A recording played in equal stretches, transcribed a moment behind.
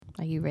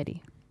Are you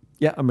ready?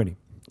 Yeah, I'm ready.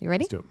 You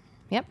ready? Let's do it.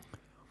 Yep.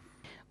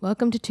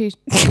 Welcome to Two... You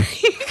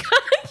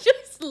can't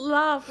just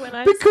laugh when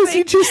I Because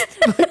speak.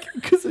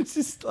 because it's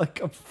just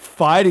like I'm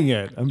fighting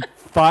it.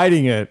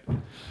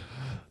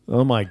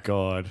 Oh my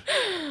God.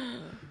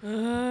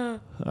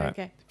 All right.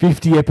 Okay.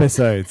 50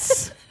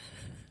 episodes.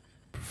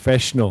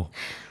 Professional.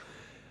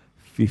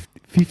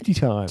 50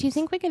 times. Do you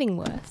think we're getting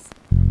worse?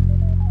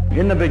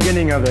 In the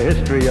beginning of the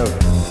history of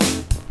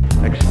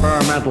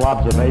experimental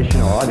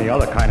observation or any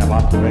other kind of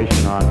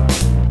observation on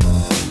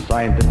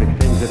scientific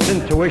things, it's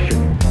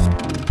intuition.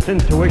 It's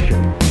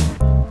intuition,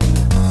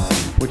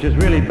 which is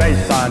really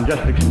based on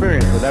just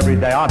experience with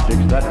everyday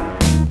objects that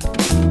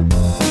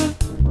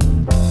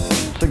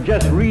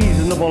suggest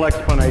reasonable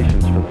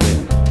explanations for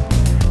things.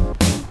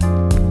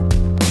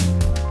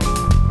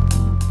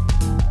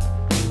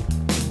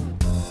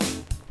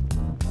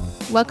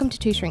 Welcome to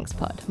Two Shrinks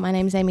Pod. My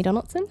name's Amy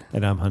Donaldson.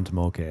 And I'm Hunter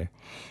Mulcair.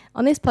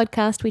 On this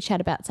podcast, we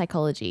chat about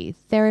psychology,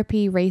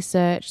 therapy,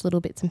 research,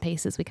 little bits and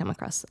pieces we come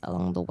across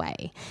along the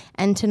way.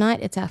 And tonight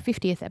it's our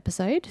 50th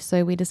episode,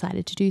 so we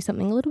decided to do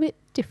something a little bit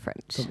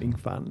different. Something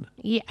fun.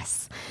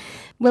 Yes.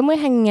 When we're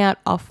hanging out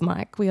off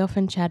mic, we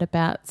often chat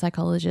about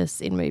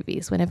psychologists in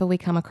movies. Whenever we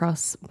come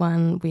across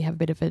one, we have a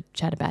bit of a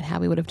chat about how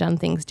we would have done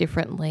things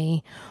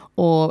differently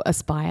or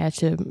aspire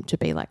to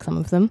be like some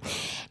of them.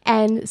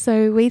 And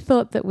so we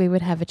thought that we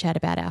would have a chat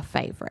about our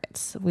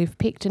favourites. We've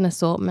picked an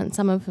assortment.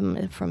 Some of them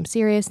are from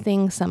serious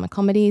things, some are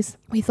comedies.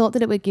 We thought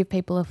that it would give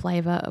people a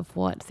flavour of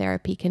what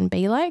therapy can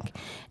be like.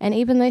 And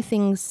even though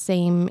things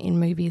seem in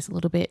movies a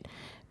little bit,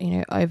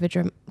 over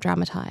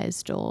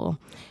dramatised or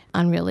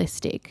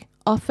unrealistic,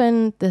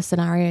 often the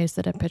scenarios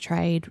that are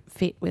portrayed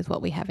fit with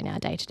what we have in our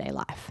day-to-day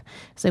life.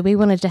 So we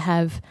wanted to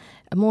have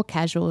a more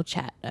casual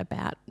chat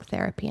about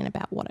therapy and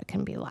about what it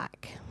can be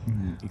like.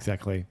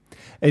 Exactly.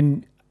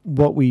 And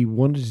what we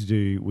wanted to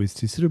do was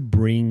to sort of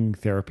bring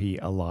therapy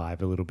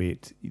alive a little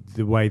bit.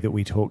 The way that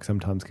we talk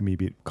sometimes can be a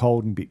bit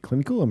cold and a bit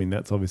clinical. I mean,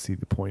 that's obviously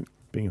the point.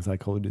 Being a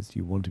psychologist,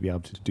 you want to be able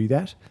to do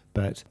that.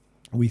 But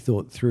we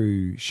thought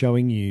through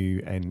showing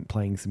you and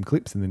playing some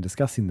clips and then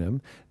discussing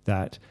them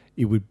that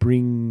it would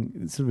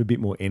bring sort of a bit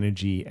more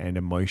energy and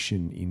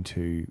emotion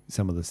into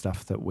some of the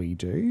stuff that we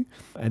do.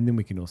 And then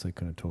we can also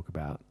kind of talk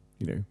about,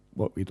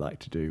 what we'd like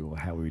to do or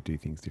how we would do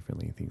things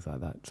differently and things like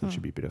that. So it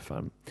should be a bit of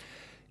fun.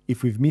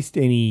 If we've missed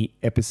any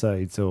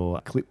episodes or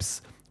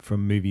clips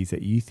from movies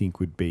that you think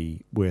would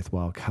be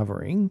worthwhile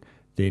covering,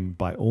 then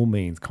by all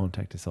means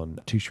contact us on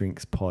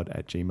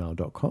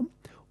twoshrinkspod@gmail.com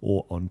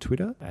or on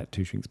Twitter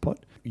 @twoshrinkspod.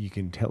 You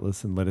can tell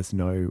us and let us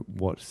know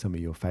what some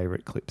of your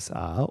favourite clips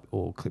are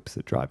or clips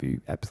that drive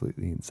you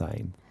absolutely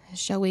insane.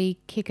 Shall we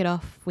kick it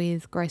off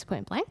with Grosse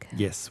Pointe Blank?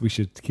 Yes, we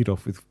should kick it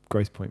off with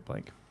Grosse Pointe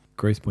Blank.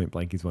 Grosse Pointe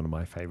Blank is one of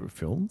my favourite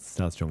films. It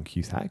stars John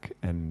Cusack,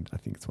 and I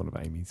think it's one of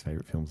Amy's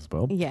favourite films as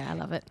well. Yeah, I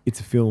love it. It's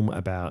a film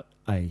about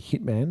a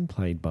hitman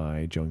played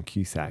by John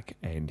Cusack,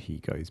 and he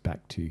goes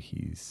back to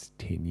his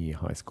 10-year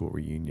high school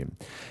reunion.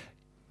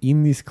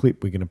 In this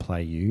clip we're going to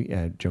play you,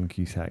 John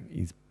Cusack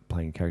is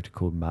playing a character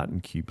called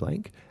Martin Q.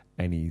 Blank,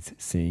 and he's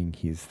seeing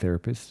his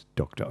therapist,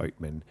 Dr.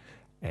 Oatman,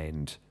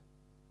 and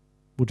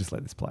we'll just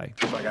let this play.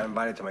 So I got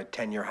invited to my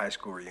 10-year high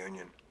school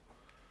reunion.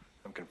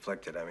 I'm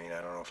conflicted. I mean, I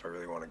don't know if I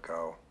really want to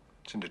go.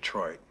 It's in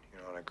Detroit,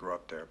 and I grew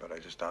up there, but I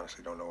just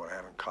honestly don't know what I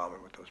have in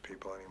common with those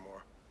people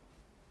anymore.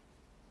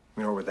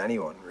 Or with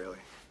anyone, really.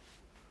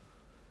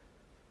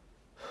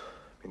 I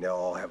mean, they'll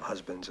all have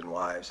husbands and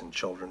wives and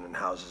children and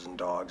houses and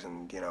dogs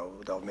and,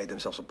 they'll have made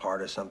themselves a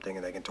part of something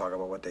and they can talk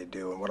about what they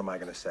do. And what am I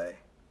going to say?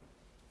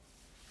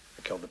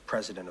 I killed the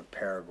president of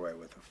Paraguay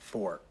with a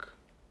fork.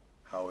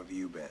 How have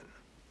you been?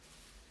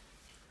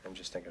 I'm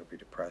just thinking it'll be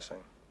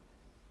depressing.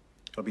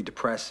 It'll be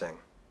depressing.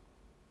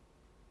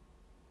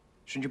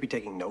 Shouldn't you be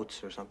taking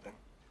notes or something?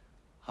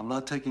 I'm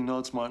not taking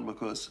notes, Martin,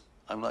 because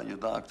I'm not your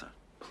doctor.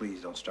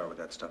 Please don't start with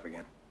that stuff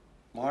again.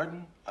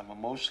 Martin, I'm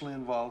emotionally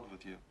involved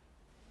with you.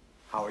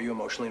 How are you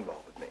emotionally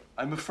involved with me?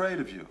 I'm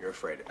afraid of you. You're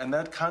afraid of me. And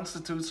that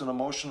constitutes an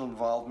emotional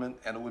involvement,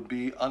 and it would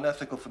be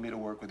unethical for me to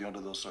work with you under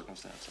those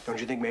circumstances. Don't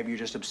you think maybe you're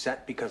just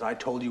upset because I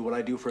told you what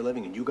I do for a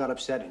living and you got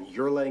upset and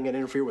you're letting it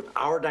interfere with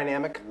our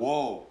dynamic?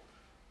 Whoa.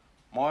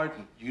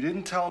 Martin, you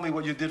didn't tell me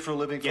what you did for a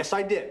living. Yes,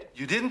 I did.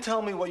 You didn't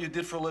tell me what you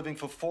did for a living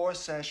for 4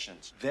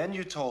 sessions. Then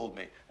you told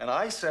me. And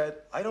I said,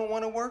 I don't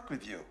want to work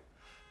with you.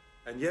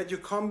 And yet you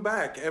come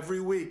back every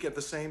week at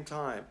the same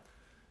time.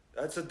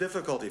 That's a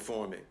difficulty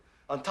for me.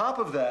 On top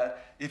of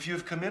that, if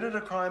you've committed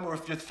a crime or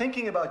if you're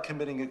thinking about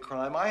committing a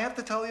crime, I have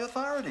to tell the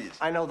authorities.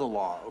 I know the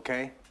law,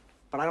 okay?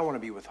 But I don't want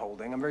to be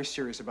withholding. I'm very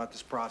serious about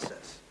this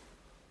process.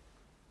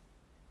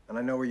 And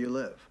I know where you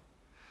live.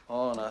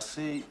 Oh, now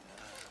see,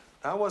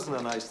 that wasn't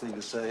a nice thing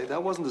to say.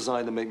 That wasn't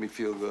designed to make me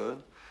feel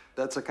good.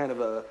 That's a kind of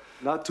a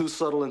not too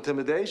subtle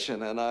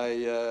intimidation, and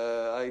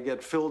I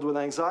get filled with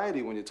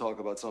anxiety when you talk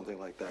about something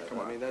like that. Come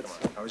on, I mean, that's.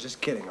 come on. I was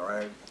just kidding, all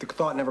right? The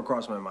thought never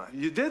crossed my mind.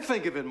 You did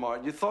think of it,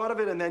 Martin. You thought of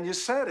it, and then you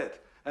said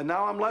it. And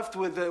now I'm left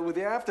with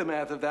the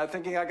aftermath of that,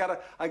 thinking I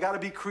gotta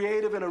be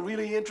creative in a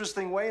really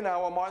interesting way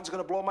now, or Martin's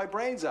gonna blow my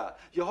brains out.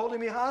 You're holding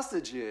me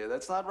hostage here.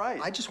 That's not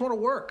right. I just want to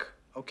work.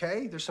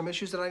 okay? There's some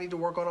issues that I need to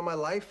work on in my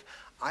life.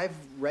 I've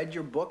read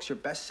your books, your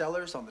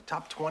bestsellers on the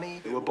top 20.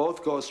 They were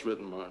both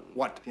ghostwritten, Martin.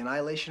 What? The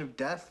Annihilation of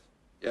Death?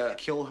 Yeah.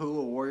 Kill Who,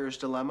 A Warrior's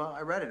Dilemma?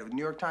 I read it. It was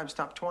New York Times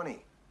top 20.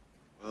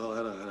 Well,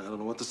 I don't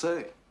know what to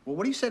say. Well,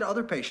 what do you say to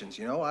other patients,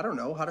 you know? I don't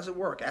know. How does it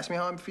work? Ask me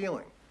how I'm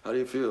feeling. How do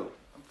you feel?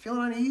 I'm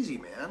feeling uneasy,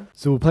 man.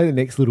 So we'll play the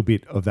next little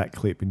bit of that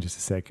clip in just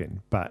a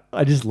second. But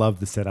I just love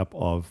the setup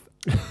of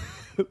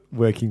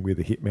working with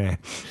a hitman.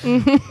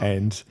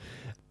 And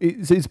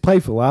it's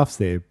played for laughs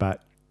there,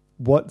 but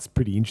what's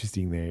pretty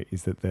interesting there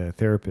is that the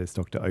therapist,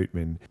 Dr.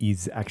 Oatman,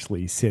 is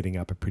actually setting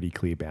up a pretty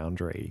clear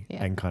boundary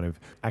and kind of,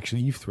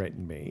 actually, you've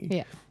threatened me.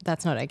 Yeah,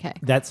 that's not okay.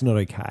 That's not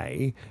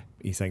okay.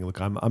 He's saying, look,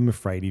 I'm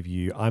afraid of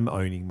you. I'm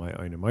owning my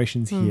own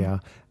emotions here.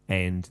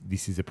 And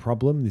this is a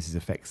problem. This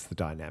affects the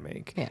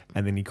dynamic. Yeah.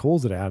 And then he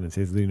calls it out and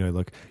says, you know,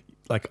 look,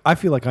 like, I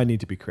feel like I need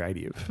to be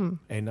creative.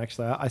 And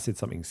actually, I said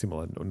something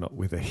similar, not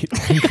with a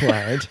hitman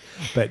client,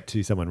 but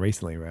to someone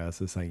recently where I was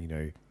just saying, you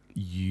know,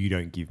 you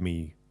don't give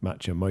me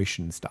much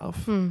emotion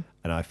stuff. And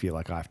I feel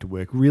like I have to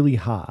work really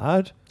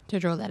hard To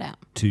draw that out.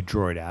 to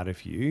draw it out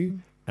of you.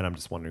 And I'm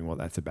just wondering what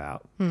that's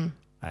about.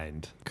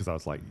 And because I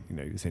was like, you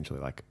know, essentially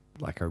like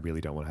I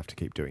really don't want to have to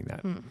keep doing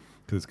that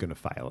because it's going to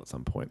fail at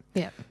some point.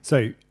 Yeah.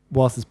 So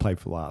whilst it's played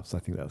for laughs, I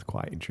think that's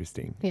quite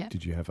interesting. Yeah.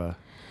 Did you have a...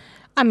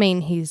 I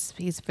mean, he's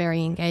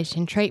very engaged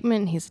in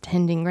treatment. He's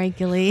attending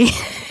regularly.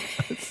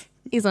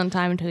 He's on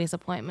time to his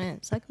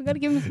appointments. Like, we've got to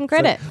give him some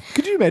credit. So,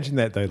 could you imagine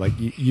that though? Like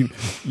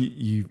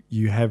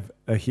you have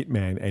a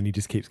hitman and he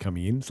just keeps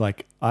coming in. It's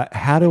like,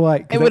 how do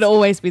I? It would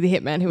always be the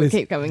hitman who would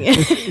keep coming in.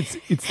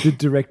 It's the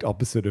direct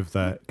opposite of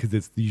that because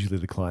it's usually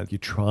the client you're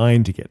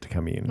trying to get to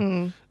come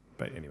in.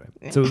 But anyway,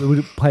 so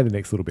we'll play the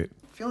next little bit.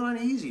 Feeling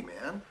uneasy,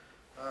 man.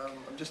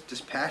 I'm just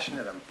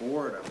dispassionate. I'm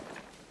bored.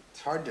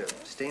 It's hard to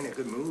stay in a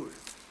good mood.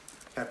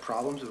 I've had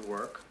problems with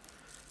work,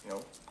 you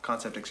know,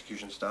 concept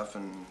execution stuff,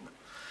 and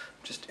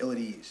just ill at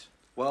ease.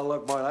 Well,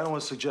 look, Martin, I don't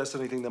want to suggest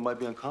anything that might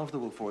be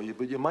uncomfortable for you,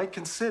 but you might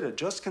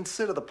just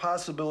consider the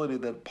possibility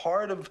that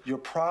part of your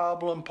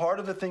problem, part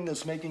of the thing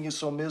that's making you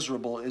so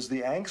miserable is the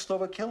angst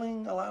over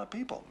killing a lot of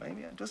people.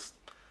 Maybe just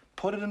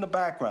put it in the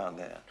background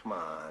there. Come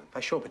on. If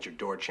I show up at your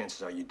door,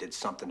 chances are you did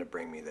something to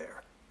bring me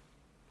there.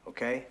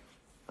 Okay?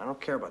 I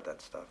don't care about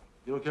that stuff.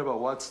 You don't care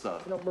about what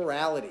stuff? You know,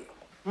 morality.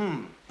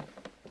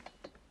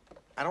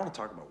 I don't want to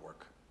talk about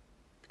work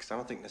because I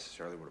don't think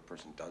necessarily what a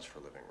person does for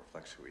a living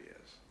reflects who he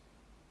is.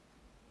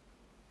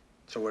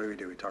 So what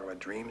do? We talk about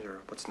dreams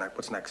or what's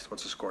next?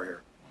 What's the score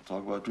here?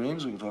 Talk about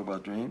dreams? We can talk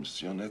about dreams.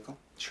 It's your nickel.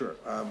 Sure.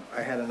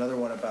 I had another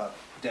one about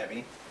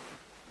Debbie.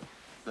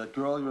 That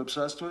girl you're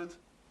obsessed with?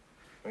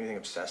 What do you think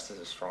obsessed is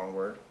a strong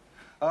word?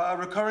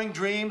 Recurring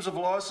dreams of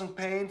loss and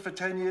pain for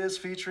 10 years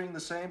featuring the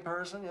same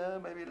person? Yeah,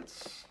 maybe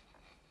it's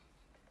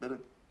a bit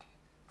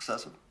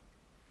excessive.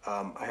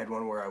 I had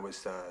one where I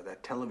was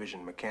that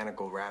television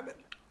mechanical rabbit.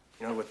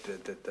 You know, with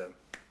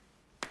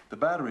The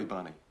battery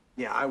bunny.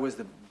 Yeah, I was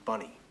the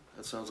bunny.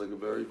 That sounds like a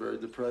very, very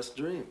depressed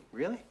dream.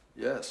 Really?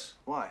 Yes.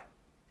 Why?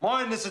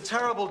 Martin, it's a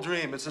terrible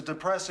dream. It's a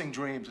depressing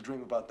dream to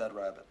dream about that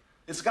rabbit.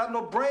 It's got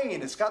no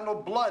brain. It's got no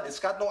blood. It's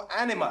got no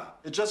anima.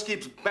 It just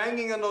keeps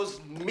banging on those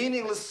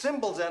meaningless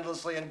symbols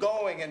endlessly and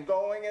going and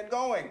going and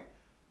going.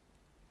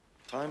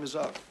 Time is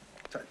up.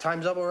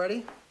 Time's up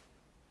already?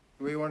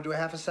 We want to do a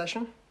half a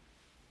session?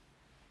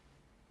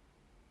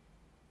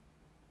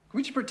 Can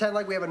we just pretend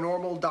like we have a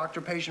normal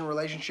doctor-patient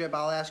relationship?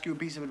 I'll ask you a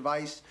piece of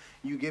advice.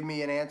 You give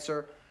me an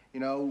answer. You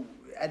know,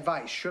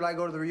 advice. Should I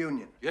go to the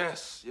reunion?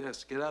 Yes.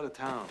 Get out of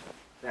town.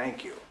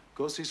 Thank you.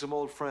 Go see some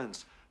old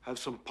friends. Have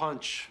some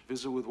punch.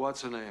 Visit with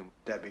what's her name?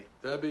 Debbie.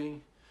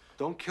 Debbie.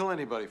 Don't kill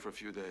anybody for a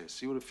few days.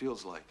 See what it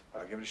feels like.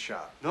 I'll give it a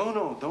shot.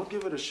 No, don't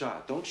give it a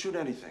shot. Don't shoot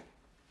anything.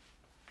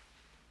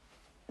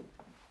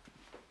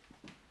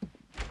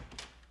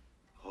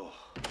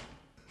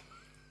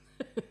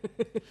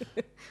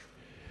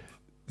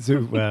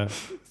 So,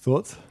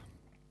 thoughts?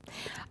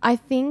 I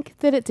think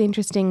that it's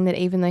interesting that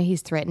even though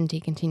he's threatened,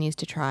 he continues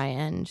to try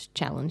and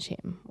challenge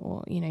him,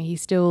 or, you know, he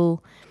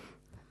still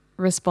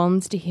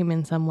responds to him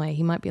in some way.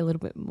 He might be a little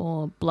bit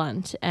more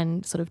blunt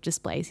and sort of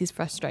displays his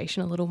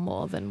frustration a little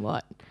more than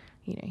what,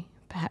 you know,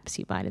 perhaps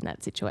you might in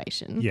that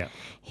situation. Yeah.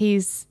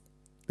 He's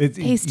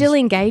still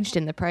engaged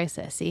in the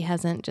process. He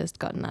hasn't just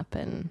gotten up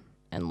and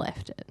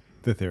left it.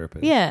 The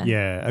therapist. Yeah.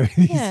 Yeah.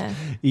 I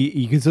mean,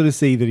 you can sort of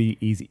see that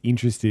he's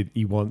interested.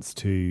 He wants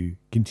to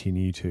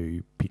continue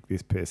to pick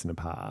this person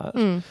apart.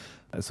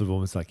 It's sort of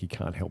almost like he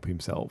can't help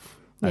himself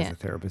as a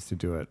therapist to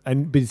do it.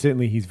 But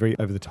certainly he's very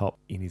over the top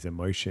in his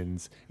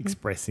emotions,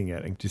 expressing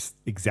it and just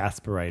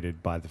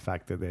exasperated by the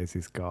fact that there's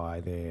this guy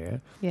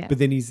there. Yeah. But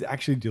then he's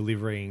actually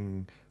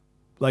delivering,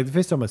 like the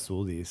first time I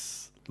saw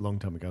this a long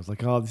time ago, I was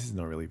like, oh, this is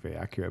not really very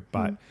accurate.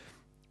 But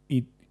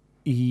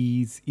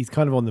he's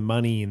kind of on the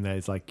money in that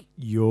it's like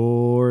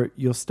you're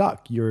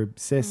stuck, you're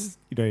obsessed,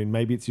 you know, and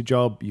maybe it's your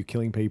job, you're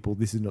killing people,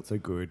 this is not so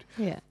good.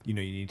 Yeah. You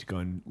know, you need to go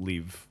and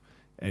live,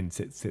 and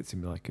sets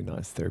him like a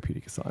nice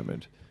therapeutic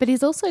assignment. But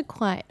he's also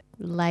quite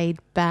laid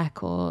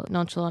back or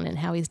nonchalant in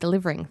how he's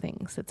delivering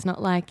things. It's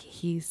not like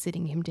he's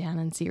sitting him down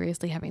and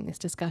seriously having this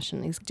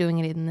discussion. He's doing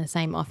it in the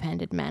same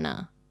offhanded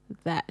manner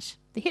that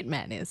the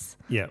hitman is.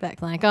 Yeah.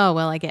 That like, oh,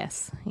 well, I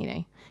guess,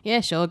 yeah,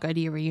 sure, go to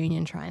your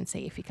reunion, try and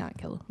see if you can't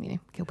kill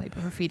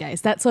people for a few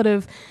days. That sort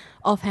of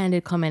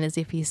offhanded comment as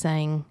if he's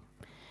saying,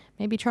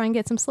 maybe try and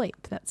get some sleep,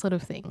 that sort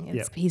of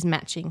thing. He's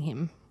matching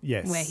him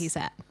where he's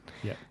at.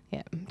 Yeah.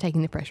 Yeah,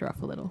 taking the pressure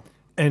off a little.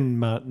 And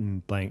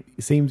Martin Blank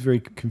seems very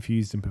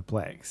confused and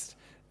perplexed,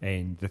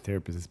 and the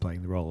therapist is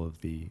playing the role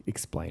of the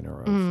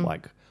explainer of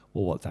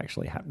well, what's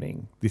actually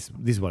happening? This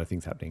is what I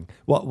think's happening.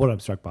 What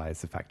I'm struck by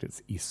is the fact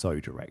he's so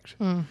direct.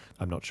 I'm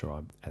not sure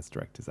I'm as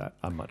direct as that.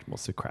 I'm much more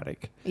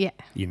Socratic. Yeah.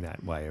 In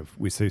that way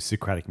so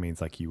Socratic means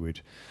like you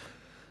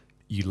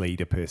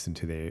lead a person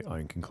to their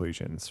own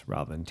conclusions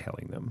rather than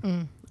telling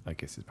them. I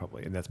guess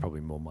that's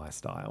probably more my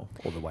style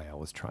or the way I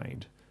was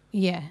trained.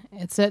 Yeah,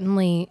 it's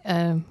certainly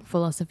a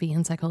philosophy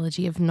and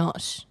psychology of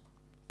not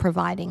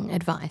providing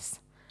advice.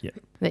 Yep.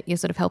 That you're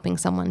sort of helping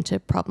someone to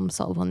problem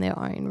solve on their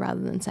own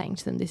rather than saying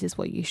to them, this is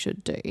what you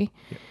should do. Yep.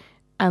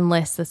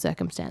 Unless the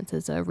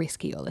circumstances are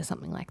risky or there's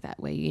something like that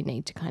where you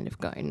need to kind of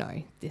go,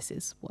 no, this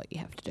is what you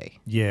have to do.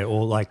 Yeah,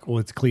 or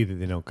it's clear that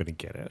they're not going to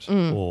get it.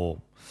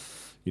 Or,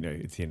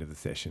 it's the end of the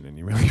session and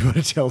you really want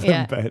to tell them.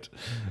 Yeah. But,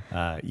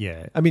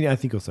 I mean, I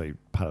think also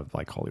part of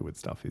like Hollywood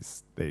stuff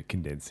is they're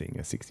condensing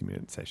a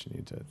 60-minute session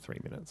into 3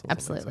 minutes. Or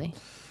Absolutely.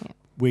 So Yeah.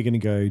 we're going to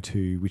go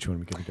to, which one are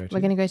we going to go to?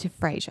 We're going to go to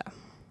Frasier.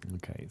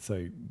 Okay,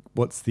 so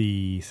what's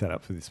the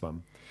setup for this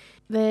one?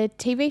 The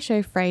TV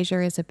show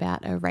Frasier is about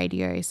a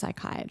radio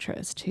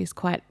psychiatrist who's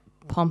quite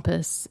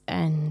pompous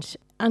and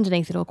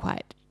underneath it all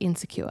quite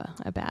insecure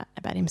about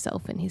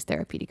himself and his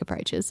therapeutic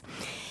approaches.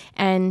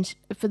 And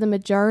for the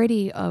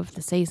majority of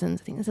the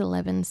seasons, I think there's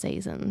 11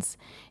 seasons,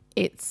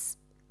 it's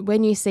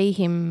when you see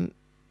him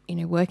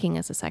working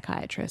as a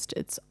psychiatrist,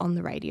 it's on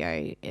the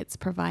radio, it's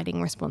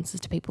providing responses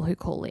to people who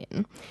call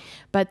in.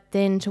 But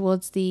then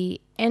towards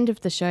the end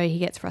of the show, he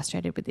gets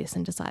frustrated with this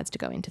and decides to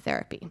go into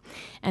therapy.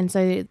 And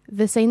so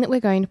the scene that we're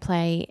going to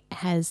play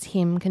has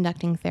him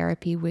conducting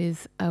therapy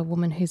with a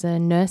woman who's a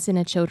nurse in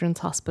a children's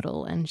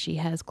hospital, and she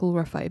has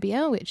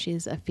coulrophobia, which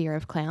is a fear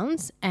of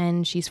clowns,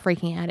 and she's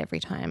freaking out every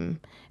time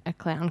a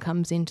clown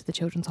comes into the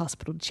children's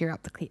hospital to cheer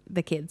up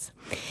the kids.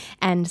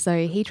 And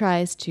so he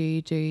tries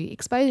to do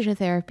exposure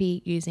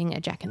therapy using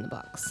a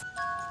jack-in-the-box.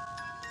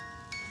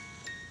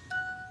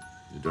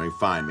 You're doing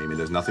fine, Mimi.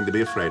 There's nothing to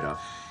be afraid of.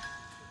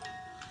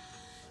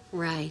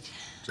 Right.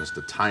 Just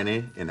a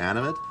tiny,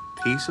 inanimate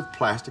piece of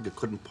plastic that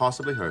couldn't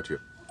possibly hurt you.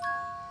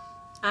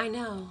 I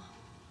know.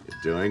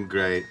 You're doing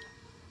great.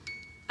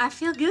 I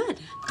feel good.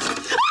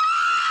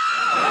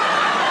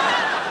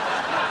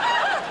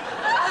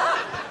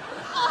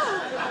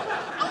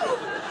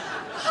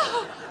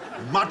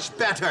 Much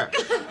better.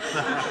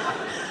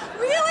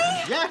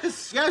 Really?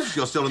 Yes.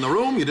 You're still in the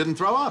room. You didn't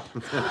throw up.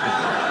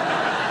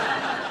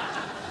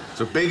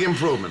 It's a big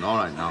improvement. All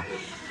right, now.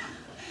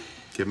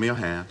 Give me your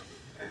hand.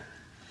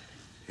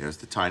 Here's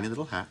the tiny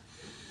little hat.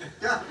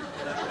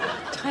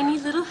 Tiny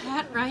little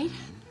hat, right?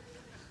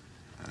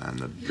 And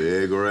the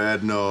big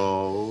red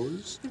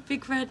nose. The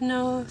big red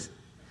nose.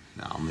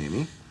 Now,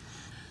 Mimi,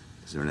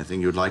 is there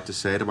anything you'd like to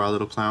say to our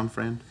little clown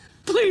friend?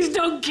 Please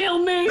don't kill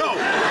me. No!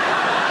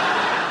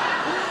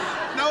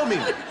 No,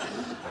 Mimi.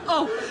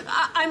 Oh,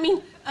 I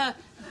mean,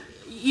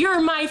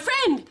 you're my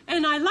friend,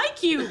 and I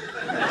like you.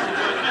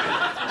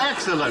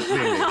 Excellent,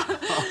 Mimi.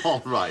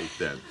 All right,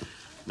 then.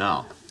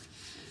 Now,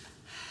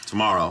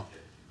 tomorrow,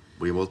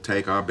 we will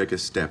take our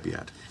biggest step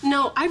yet.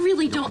 No, I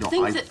really don't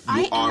think that I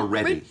am... You are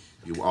ready.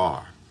 You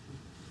are.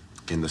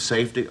 In the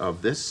safety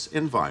of this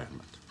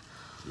environment,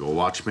 you will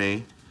watch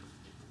me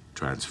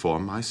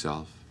transform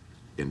myself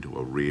into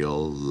a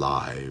real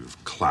live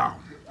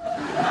clown.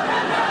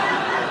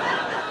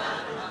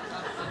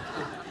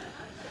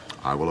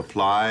 I will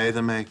apply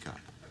the makeup,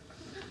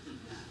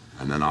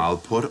 and then I'll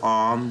put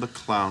on the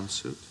clown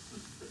suit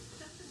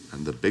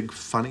and the big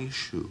funny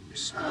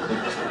shoes.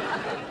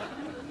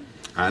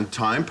 And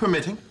time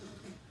permitting,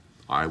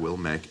 I will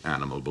make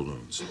animal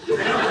balloons.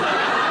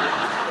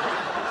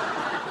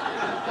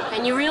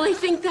 And you really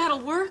think that'll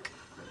work?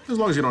 As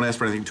long as you don't ask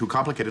for anything too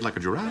complicated like a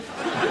giraffe.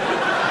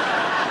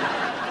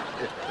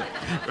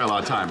 Well,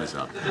 our time is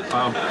up.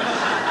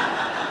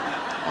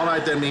 All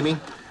right then, Mimi.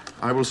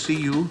 I will see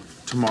you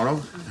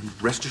tomorrow,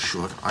 and rest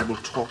assured, I will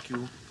talk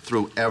you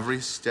through every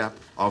step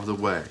of the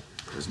way.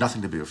 There's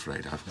nothing to be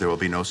afraid of. There will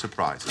be no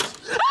surprises.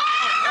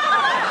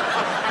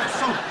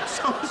 I'm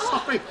so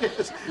sorry.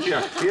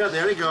 Yes. Here,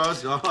 there he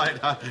goes. All right,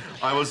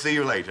 I will see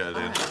you later,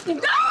 then.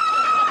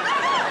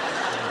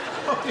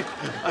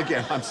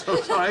 Again, I'm so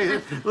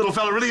sorry. Little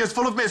fella really is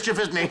full of mischief,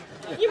 isn't he?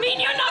 You mean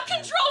you're not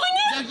controlling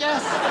it?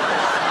 Yes.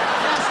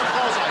 Yes, of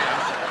course I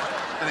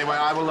am. Anyway,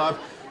 I will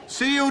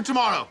see you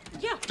tomorrow.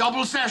 Yeah.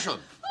 Double session.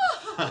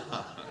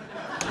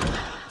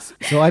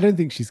 So I don't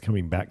think she's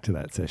coming back to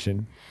that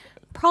session.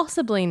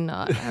 Possibly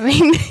not. I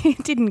mean,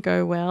 it didn't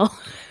go well.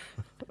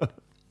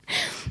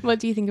 What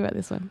do you think about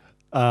this one?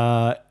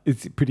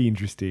 It's pretty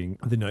interesting.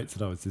 The notes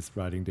that I was just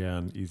writing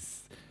down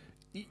is,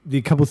 there are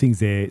a couple of things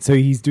there. So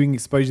he's doing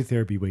exposure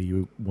therapy where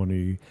you want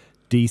to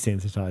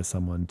desensitize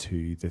someone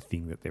to the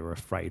thing that they're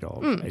afraid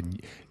of. And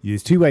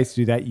there's two ways to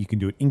do that. You can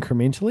do it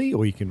incrementally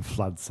or you can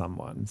flood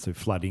someone. So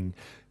flooding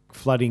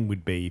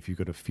would be if you've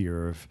got a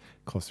fear of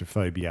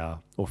claustrophobia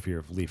or fear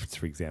of lifts,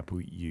 for example,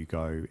 you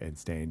go and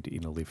stand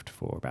in a lift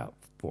for about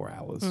 4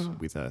 hours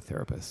with a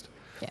therapist.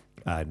 Yeah.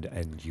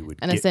 And you would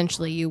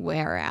essentially you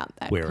wear out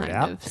that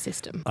kind of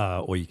system.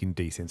 Or you can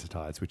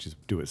desensitize, which is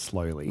do it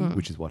slowly,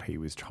 which is what he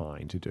was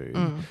trying to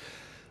do.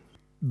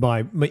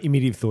 My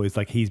immediate thought is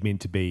like he's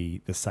meant to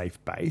be the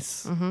safe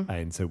base.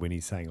 And so when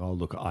he's saying, oh,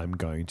 look,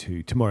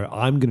 tomorrow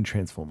I'm going to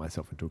transform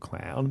myself into a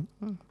clown,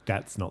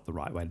 that's not the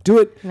right way to do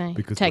it. No,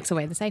 because it takes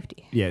away the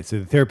safety. Yeah, so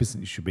the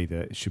therapist should be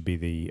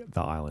the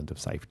island of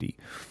safety.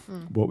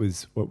 What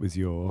was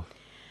your...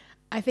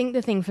 I think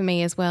the thing for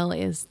me as well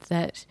is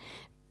that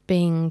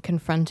being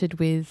confronted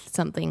with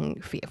something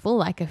fearful,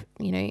 like a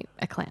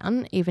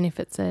clown, even if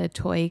it's a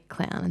toy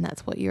clown and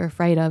that's what you're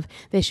afraid of,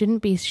 there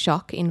shouldn't be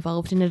shock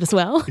involved in it as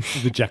well.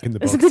 The Jack in the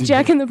Box. It's the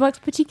Jack in the Box,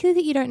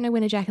 particularly that you don't know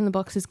when a Jack in the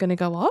Box is going to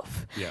go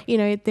off.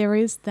 Yeah. There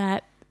is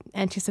that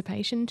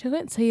anticipation to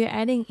it. So you're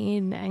adding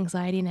in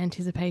anxiety and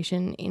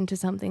anticipation into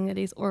something that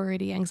is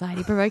already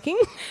anxiety provoking.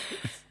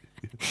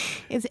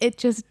 It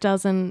just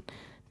doesn't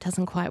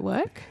quite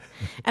work.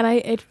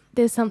 And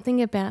there's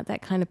something about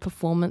that kind of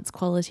performance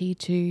quality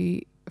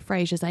to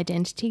Frasier's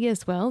identity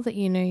as well, that,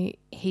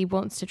 he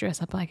wants to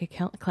dress up like a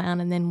clown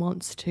and then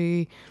wants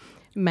to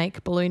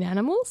make balloon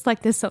animals.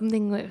 Like there's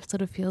something that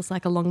sort of feels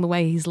like along the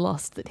way he's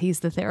lost that he's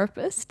the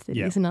therapist, that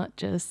he's not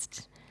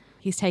just...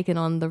 He's taken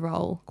on the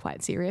role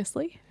quite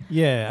seriously.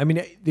 Yeah, I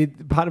mean,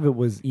 part of it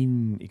was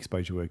in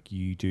exposure work,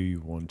 you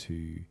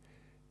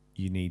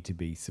need to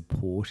be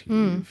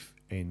supportive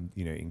and,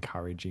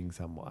 encouraging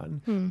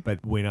someone.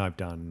 But when I've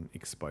done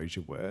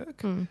exposure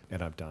work, and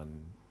I've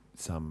done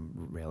some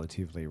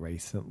relatively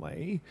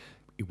recently,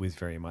 it was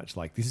very much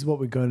like, this is what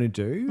we're going to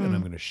do and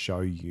I'm going to show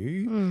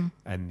you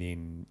and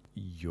then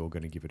you're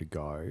going to give it a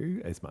go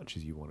as much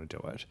as you want to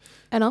do it.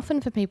 And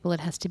often for people, it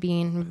has to be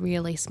in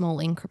really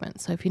small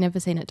increments. So if you've never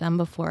seen it done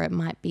before, it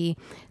might be,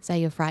 say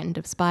you're frightened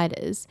of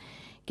spiders,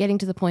 getting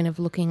to the point of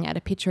looking at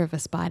a picture of a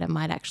spider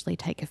might actually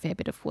take a fair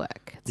bit of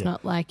work. It's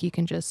not like you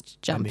can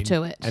just jump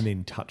to it. And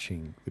then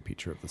touching the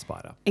picture of the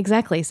spider.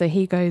 Exactly. So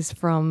he goes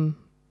from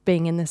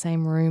being in the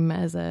same room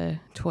as a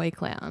toy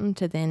clown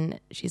to then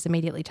she's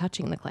immediately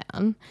touching the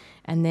clown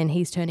and then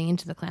he's turning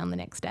into the clown the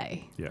next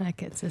day. Yeah.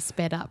 Like it's a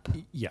sped up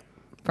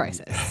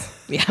process.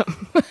 Yeah.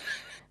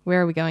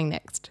 Where are we going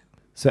next?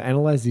 So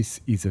Analyze This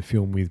is a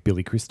film with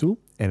Billy Crystal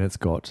and it's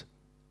got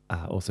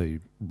also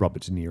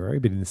Robert De Niro.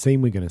 But in the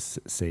scene we're going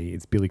to see,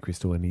 it's Billy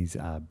Crystal and he's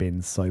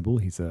Ben Sobel.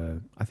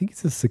 I think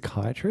he's a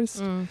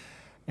psychiatrist.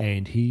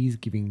 And he's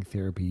giving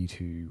therapy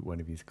to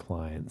one of his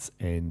clients,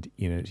 and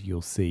in it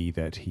you'll see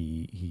that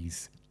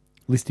he's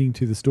listening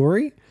to the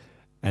story,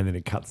 and then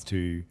it cuts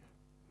to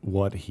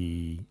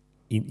his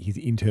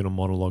internal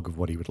monologue of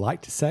what he would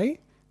like to say,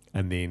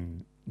 and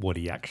then what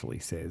he actually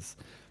says.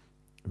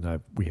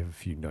 No, we have a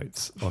few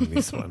notes on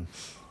this one.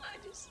 I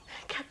just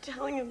kept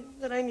telling him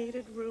that I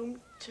needed room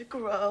to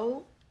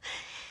grow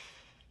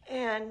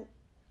and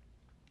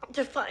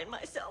to find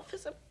myself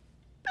as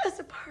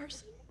a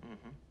person.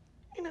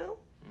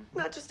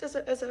 Not just as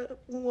a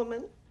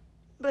woman,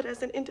 but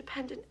as an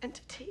independent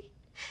entity.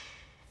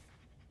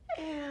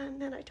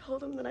 And then I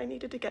told him that I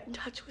needed to get in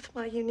touch with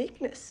my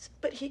uniqueness,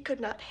 but he could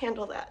not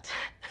handle that.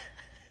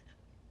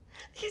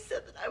 He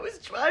said that I was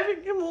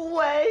driving him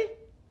away.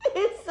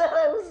 He said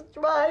I was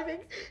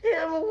driving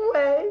him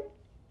away.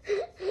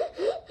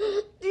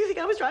 Do you think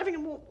I was driving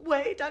him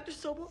away, Dr.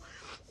 Sobel?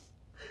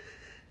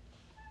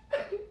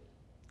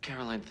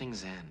 Caroline,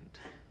 things end.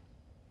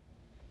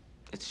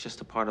 It's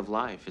just a part of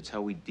life. It's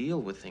how we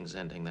deal with things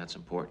ending that's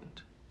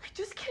important. I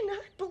just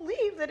cannot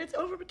believe that it's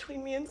over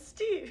between me and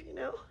Steve,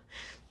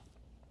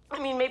 I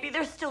mean, maybe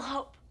there's still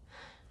hope.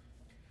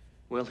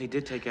 Well, he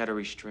did take out a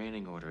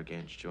restraining order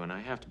against you, and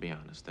I have to be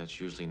honest,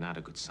 that's usually not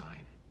a good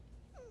sign.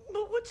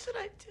 But what should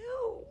I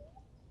do?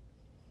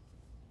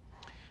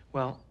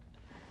 Well,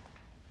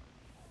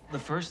 the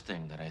first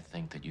thing that I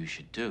think that you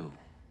should do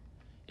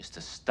is to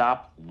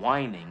stop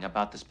whining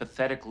about this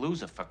pathetic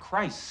loser, for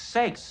Christ's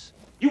sakes.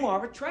 You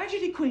are a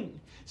tragedy queen.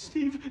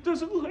 Steve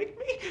doesn't like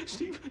me.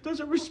 Steve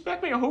doesn't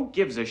respect me. Who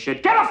gives a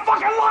shit? Get a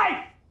fucking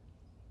life!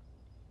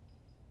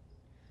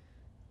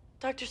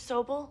 Dr.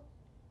 Sobel?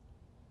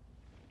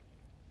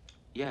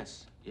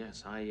 Yes.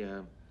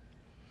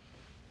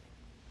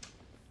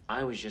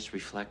 I was just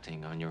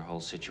reflecting on your whole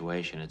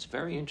situation. It's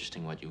very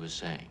interesting what you were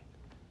saying.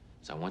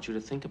 So I want you to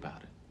think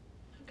about it.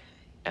 Okay.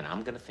 And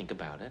I'm going to think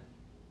about it.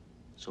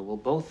 So we'll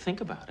both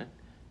think about it.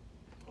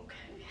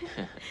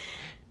 Okay.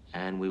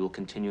 And we will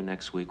continue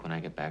next week when I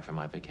get back from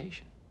my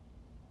vacation.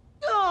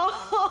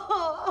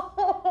 Oh.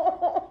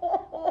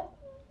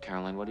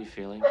 Caroline, what are you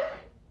feeling?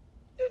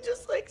 You're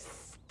just like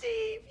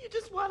Steve. You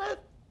just wanna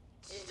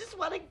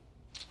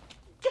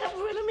get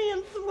rid of me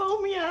and throw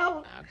me out.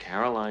 wrong. Now,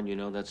 Caroline, you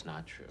know that's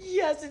not true.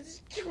 Yes,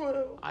 it's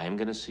true. I am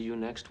going to see you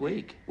next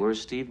week,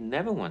 whereas Steve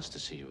never wants to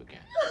see you again.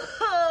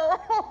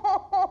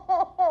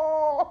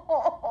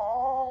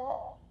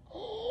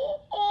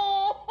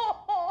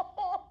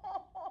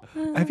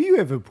 Have you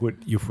ever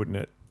put your foot in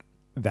it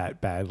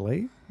that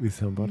badly with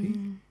somebody?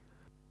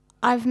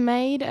 I've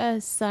made a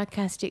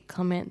sarcastic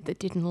comment that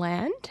didn't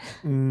land.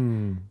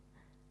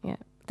 Yeah,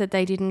 that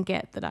they didn't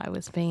get that I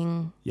was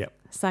being Yep.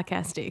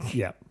 sarcastic.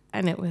 Yep.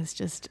 And it was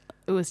just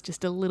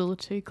a little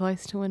too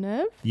close to a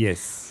nerve.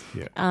 Yes.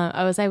 Yeah.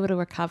 I was able to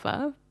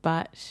recover,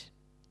 but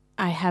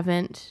I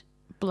haven't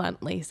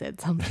bluntly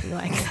said something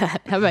like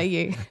that. How about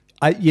you?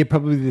 Yeah,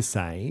 probably the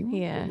same.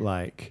 Yeah.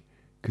 Like,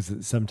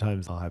 because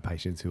sometimes I'll have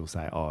patients who will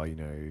say, oh, you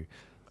know,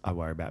 I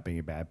worry about being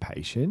a bad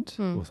patient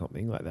or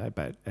something like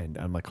that. And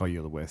I'm like, oh,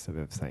 you're the worst I've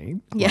ever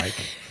seen. Yeah. Like,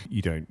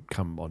 you don't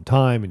come on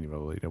time and you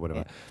know, whatever.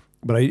 Yeah.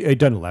 But I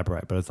don't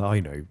elaborate, but it's like, oh,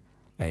 you know,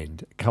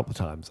 and a couple of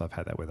times I've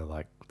had that where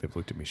they've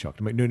looked at me shocked.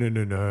 I'm like, no.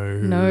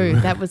 No,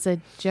 that was a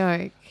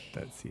joke.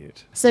 That's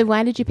it. So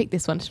why did you pick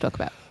this one to talk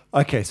about?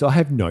 Okay, so I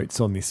have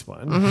notes on this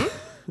one.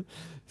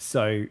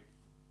 So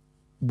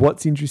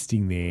what's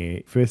interesting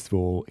there, first of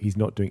all, he's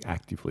not doing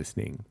active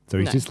listening. So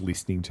he's just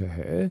listening to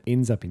her.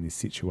 Ends up in this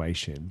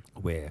situation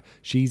where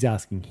she's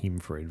asking him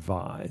for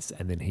advice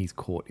and then he's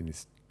caught in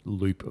this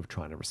loop of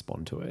trying to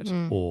respond to it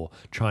or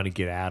trying to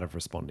get out of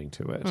responding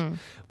to it.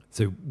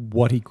 So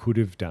what he could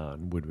have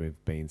done would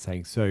have been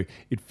saying, so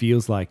it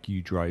feels like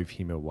you drove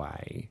him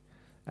away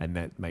and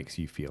that makes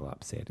you feel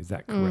upset. Is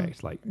that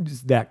correct? Like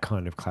just that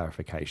kind of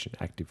clarification,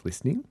 active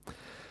listening.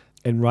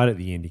 And right at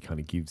the end, he kind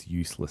of gives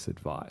useless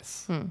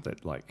advice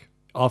that like,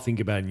 I'll think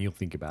about it and you'll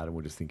think about it and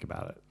we'll just think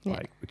about it. Yeah.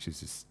 Like, which is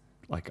just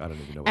like, I don't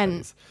even know what that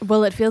is.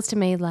 Well, it feels to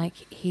me like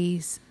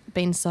he's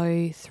been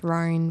so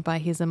thrown by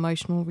his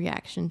emotional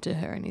reaction to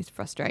her and his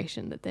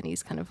frustration that then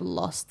he's kind of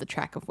lost the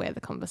track of where the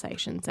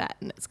conversation's at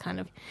and it's kind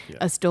of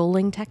a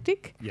stalling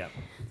tactic. Yeah.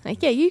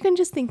 Like, yeah, you can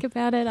just think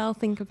about it. I'll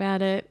think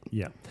about it.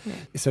 Yeah.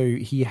 So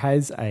he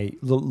has a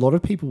lot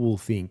of people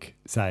will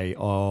say,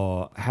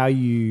 oh, how are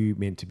you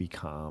meant to be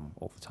calm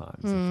all the time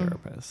as a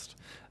therapist?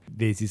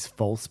 There's this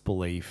false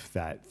belief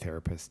that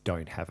therapists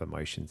don't have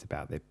emotions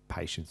about their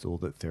patients or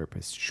that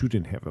therapists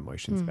shouldn't have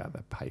emotions about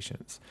their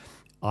patients.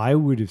 I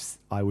would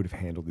have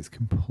handled this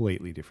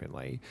completely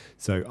differently.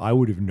 So I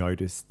would have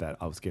noticed that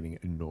I was getting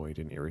annoyed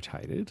and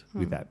irritated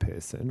with that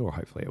person, or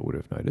hopefully I would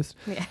have noticed.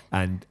 Yeah.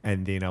 And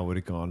then I would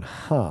have gone,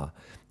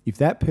 if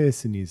that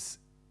person is,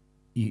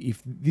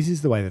 if this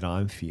is the way that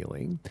I'm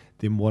feeling,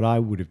 then what I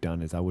would have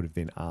done is I would have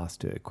then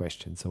asked her a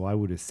question. So I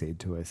would have said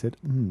to her,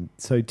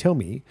 so tell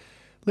me,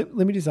 let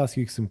me just ask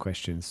you some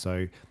questions.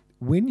 So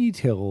when you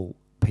tell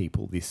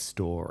people this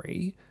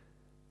story,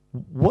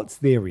 what's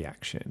their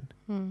reaction?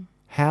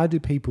 How do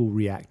people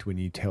react when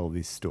you tell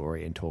this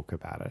story and talk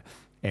about it?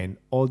 And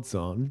odds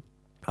on,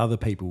 other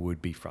people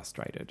would be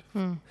frustrated.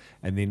 And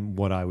then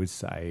what I would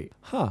say,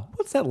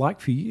 what's that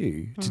like for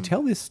you to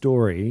tell this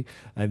story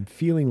and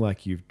feeling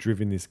like you've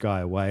driven this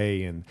guy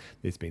away and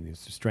there's been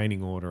this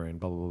restraining order and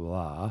blah, blah, blah,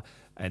 blah,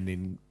 and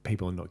then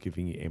people are not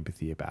giving you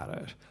empathy about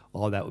it.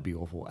 Oh, that would be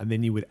awful. And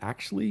then you would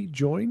actually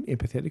join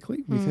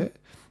empathetically with her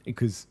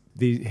because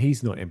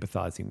he's not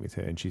empathizing with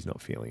her and she's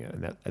not feeling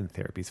it, and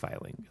therapy's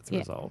failing as a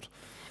result.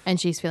 And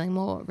she's feeling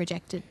more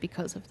rejected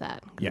because of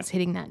that. It's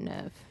hitting that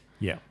nerve.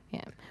 Yeah.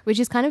 Yeah. Which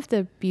is kind of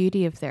the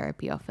beauty of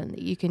therapy often,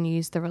 that you can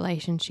use the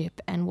relationship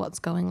and what's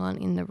going on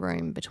in the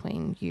room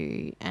between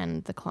you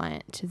and the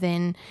client to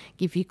then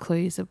give you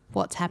clues of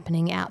what's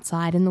happening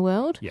outside in the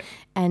world. Yeah.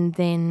 And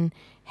then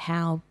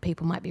how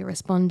people might be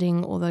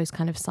responding, or those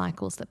kind of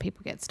cycles that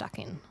people get stuck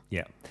in.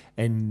 Yeah.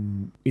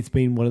 And it's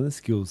been one of the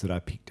skills that I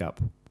picked up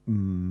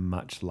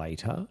much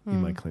later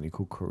in my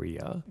clinical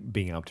career,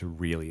 being able to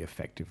really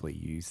effectively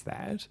use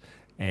that.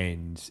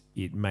 And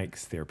it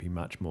makes therapy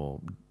much more,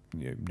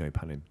 no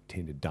pun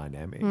intended,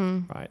 dynamic,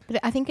 right? But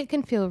I think it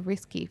can feel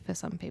risky for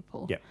some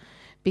people. Yeah.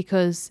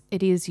 Because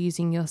it is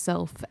using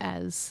yourself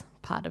as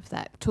part of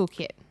that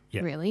toolkit,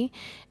 really.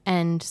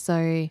 And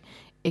so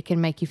it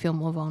can make you feel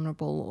more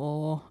vulnerable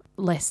or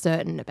less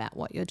certain about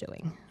what you're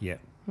doing. Yeah.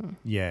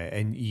 Yeah.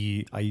 And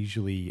I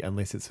usually,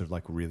 unless it's sort of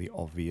like really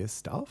obvious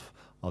stuff,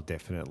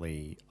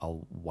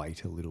 I'll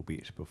wait a little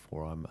bit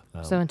before I'm...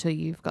 so until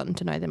you've gotten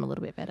to know them a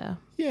little bit better.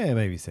 Yeah,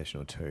 maybe a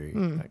session or two,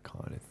 that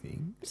kind of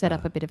thing. Set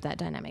up a bit of that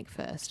dynamic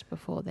first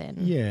before then.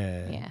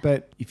 Yeah.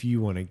 But if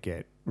you want to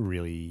get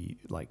really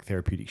like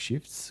therapeutic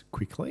shifts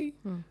quickly,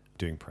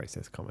 doing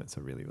process comments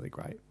are really, really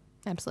great.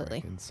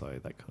 Absolutely. And so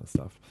that kind of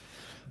stuff.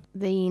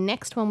 The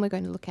next one we're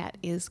going to look at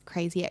is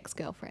Crazy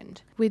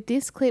Ex-Girlfriend. With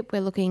this clip, we're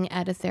looking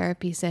at a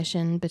therapy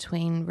session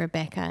between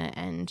Rebecca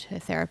and her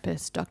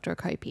therapist, Dr.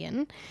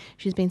 Akopian.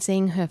 She's been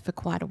seeing her for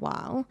quite a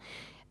while.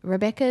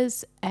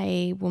 Rebecca's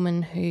a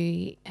woman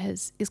who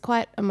is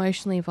quite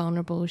emotionally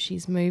vulnerable.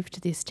 She's moved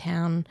to this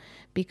town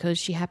because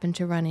she happened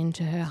to run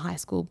into her high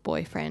school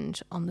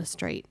boyfriend on the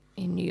street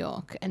in New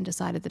York and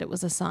decided that it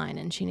was a sign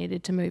and she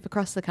needed to move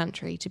across the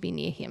country to be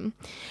near him.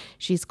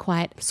 She's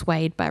quite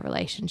swayed by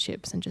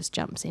relationships and just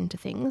jumps into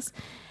things.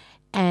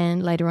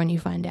 And later on you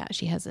find out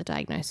she has a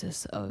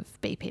diagnosis of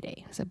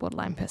BPD, so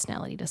borderline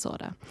personality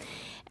disorder.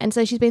 And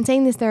so she's been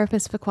seeing this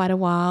therapist for quite a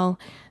while.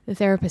 The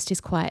therapist is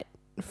quite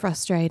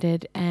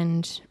frustrated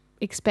and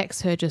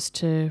expects her just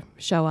to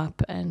show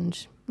up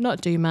and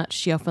not do much.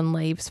 She often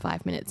leaves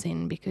 5 minutes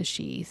in because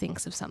she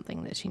thinks of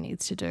something that she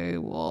needs to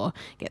do or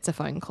gets a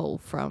phone call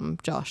from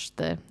Josh,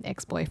 the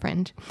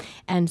ex-boyfriend.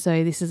 And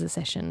so this is a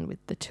session with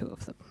the two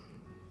of them.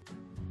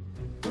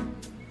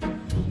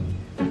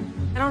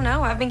 I don't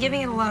know. I've been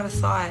giving it a lot of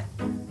thought.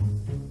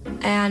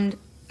 And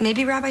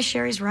maybe Rabbi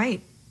Sherry's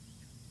right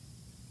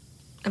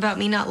about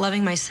me not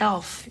loving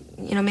myself.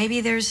 You know,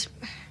 maybe there's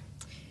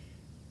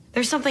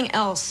something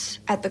else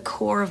at the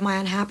core of my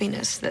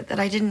unhappiness that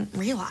I didn't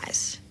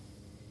realize.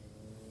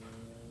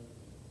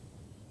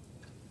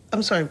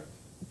 I'm sorry,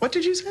 what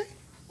did you say?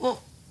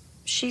 Well,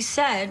 she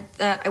said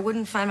that I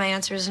wouldn't find my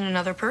answers in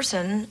another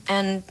person,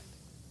 and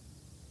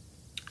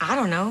I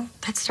don't know,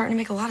 that's starting to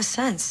make a lot of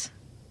sense.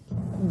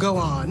 Go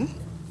on.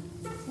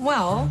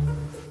 Well,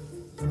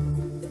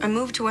 I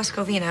moved to West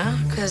Covina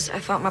because I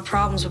thought my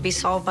problems would be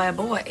solved by a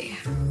boy.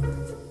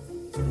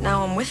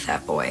 Now I'm with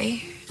that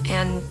boy,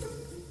 and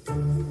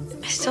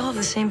I still have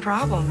the same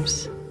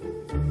problems.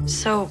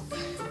 So,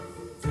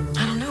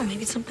 I don't know,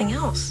 maybe it's something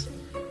else.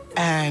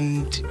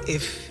 And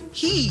if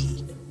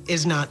he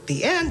is not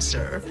the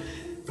answer,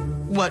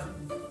 what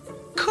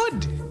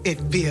could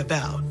it be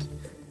about?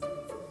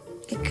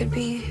 It could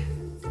be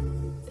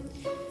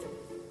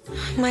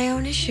my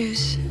own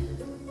issues.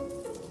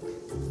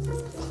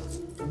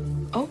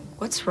 Oh,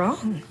 what's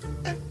wrong?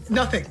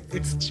 Nothing.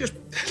 It's just,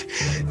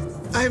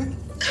 I'm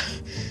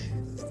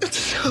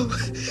so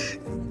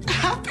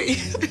happy.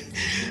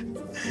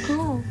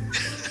 Oh.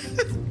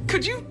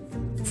 Could you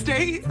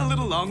stay a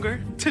little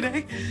longer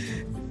today?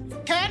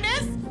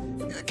 Candace,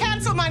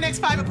 cancel my next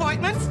 5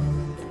 appointments.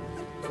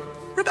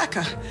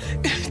 Rebecca,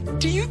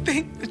 do you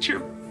think that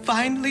you're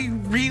finally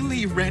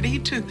really ready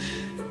to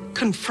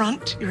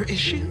confront your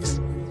issues?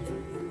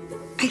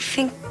 I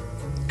think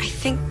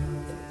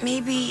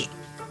maybe,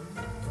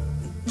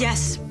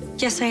 yes,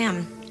 I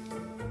am.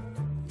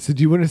 So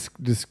do you want to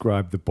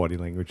describe the body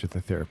language of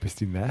the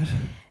therapist in that?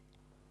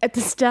 At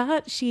the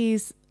start,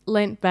 she's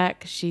leant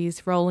back,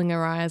 she's rolling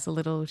her eyes a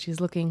little,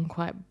 she's looking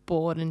quite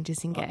bored and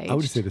disengaged. I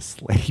would have said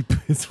asleep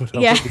is what I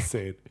would have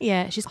said.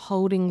 Yeah, she's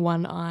holding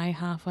one eye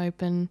half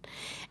open.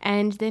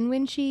 And then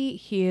when she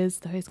hears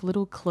those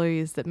little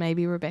clues that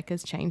maybe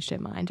Rebecca's changed her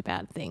mind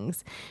about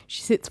things,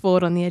 she sits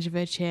forward on the edge of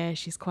her chair,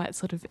 she's quite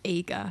sort of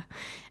eager,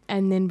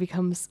 and then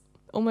becomes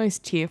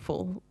almost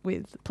tearful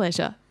with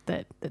pleasure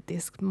that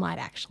this might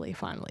actually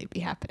finally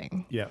be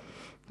happening. Yeah.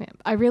 Yeah,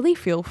 I really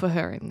feel for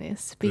her in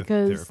this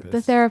because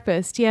the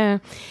therapist,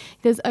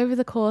 because over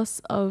the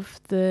course of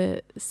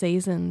the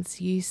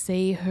seasons, you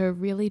see her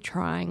really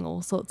trying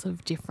all sorts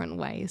of different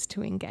ways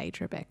to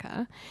engage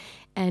Rebecca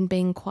and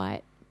being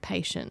quite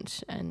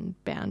patient and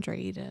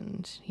boundaried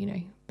and, you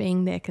know,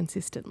 being there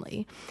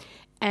consistently.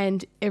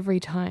 And every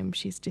time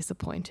she's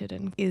disappointed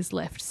and is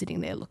left sitting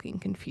there looking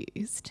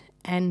confused.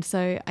 And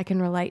so I can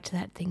relate to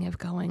that thing of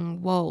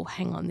going, whoa,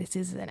 hang on, this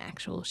is an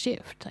actual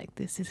shift. Like,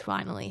 this is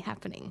finally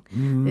happening.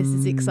 This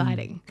is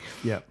exciting.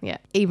 Yeah. Yeah.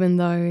 Even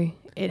though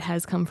it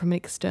has come from an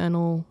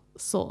external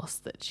source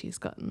that she's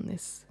gotten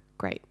this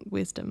great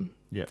wisdom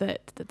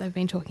that they've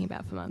been talking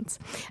about for months.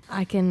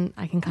 I can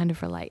kind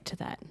of relate to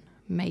that.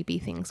 Maybe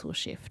things will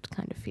shift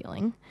kind of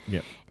feeling.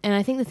 Yeah. And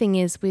I think the thing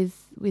is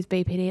with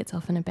BPD, it's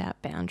often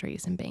about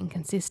boundaries and being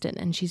consistent.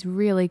 And she's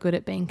really good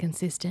at being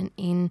consistent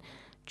in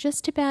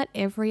just about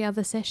every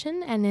other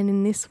session. And then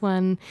in this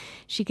one,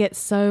 she gets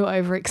so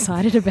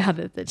overexcited about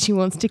it that she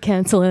wants to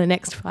cancel the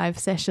next 5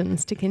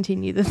 sessions to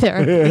continue the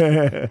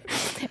therapy.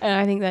 And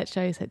I think that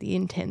shows her the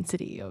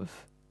intensity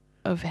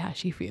of how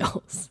she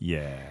feels.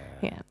 Yeah.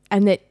 Yeah.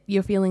 And that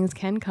your feelings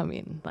can come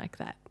in like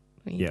that.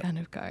 Where you kind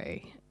of go,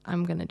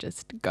 I'm going to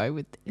just go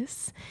with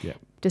this,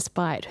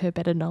 despite her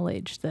better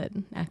knowledge that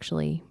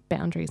actually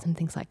boundaries and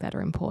things like that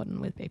are important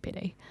with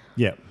BPD.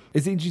 Yeah.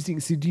 It's interesting.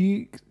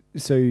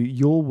 So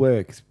your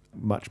work's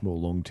much more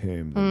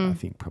long-term than I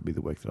think probably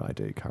the work that I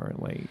do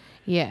currently.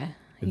 Yeah.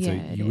 And so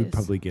you would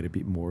probably get a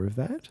bit more of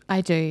that? I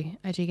do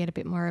get a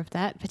bit more of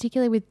that,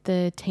 particularly with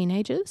the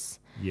teenagers.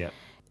 Yeah.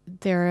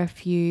 There are a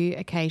few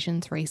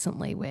occasions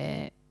recently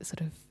where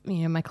sort of,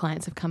 you know, my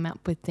clients have come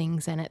up with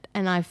things and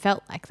I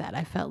felt like that.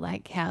 I felt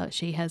like how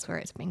she has, where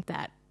it's been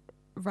that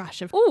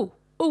rush of, oh,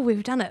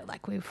 we've done it.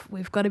 Like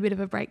we've got a bit of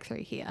a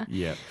breakthrough here.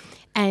 Yeah.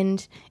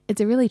 And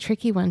it's a really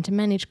tricky one to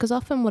manage because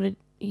often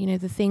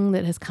the thing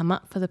that has come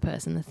up for the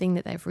person, the thing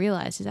that they've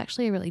realized is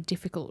actually a really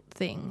difficult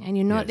thing. And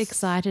you're not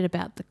excited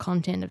about the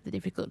content of the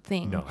difficult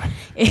thing. No.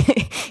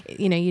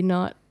 You're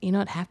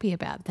not happy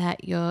about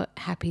that. You're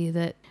happy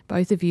that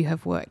both of you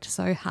have worked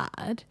so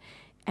hard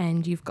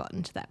and you've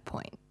gotten to that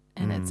point.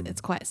 And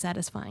it's quite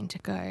satisfying to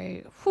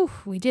go, whew,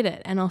 we did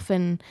it. And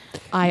often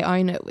I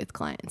own it with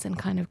clients and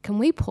kind of, can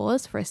we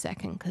pause for a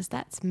second? Because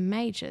that's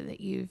major that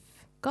you've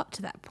got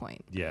to that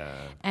point. Yeah.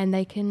 And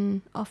they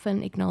can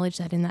often acknowledge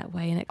that in that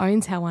way, and it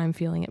owns how I'm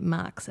feeling. It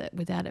marks it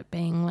without it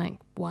being like,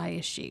 why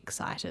is she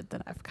excited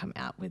that I've come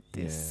out with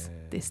this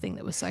thing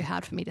that was so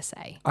hard for me to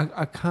say?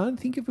 I can't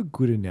think of a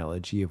good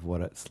analogy of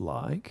what it's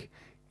like.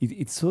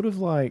 It's sort of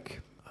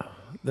like...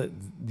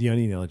 The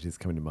only analogy that's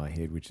coming to my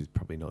head, which is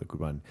probably not a good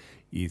one,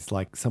 is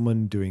like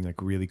someone doing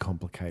like really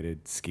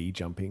complicated ski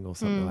jumping or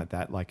something like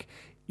that. Like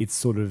it's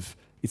sort of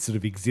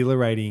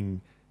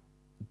exhilarating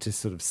to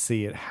sort of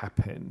see it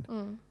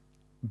happen,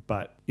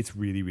 but it's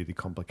really, really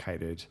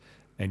complicated,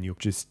 and you're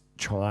just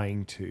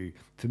trying to.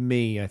 For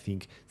me, I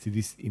think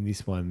in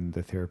this one,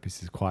 the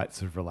therapist is quite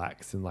sort of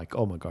relaxed and like,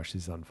 oh my gosh,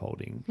 this is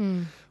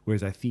unfolding.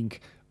 Whereas I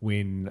think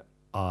when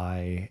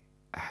I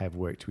have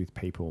worked with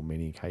people on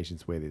many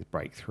occasions where there's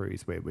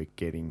breakthroughs, where we're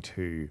getting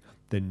to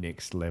the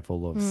next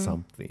level of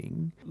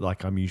something,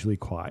 like I'm usually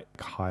quite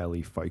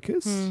highly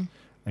focused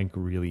and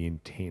really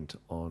intent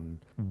on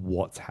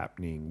what's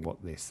happening, what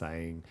they're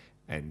saying,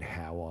 and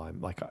how I'm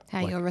like...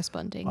 How you're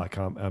responding. Like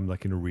I'm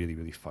like in a really,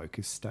 really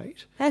focused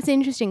state. That's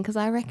interesting, because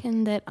I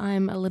reckon that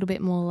I'm a little bit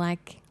more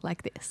like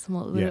this, a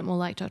little bit more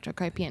like Dr.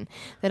 Akopian,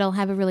 that I'll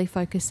have a really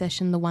focused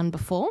session the one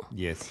before.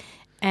 Yes.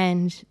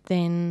 And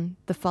then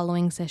the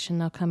following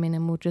session I'll come in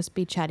and we'll just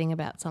be chatting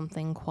about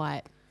something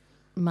quite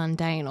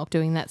mundane, or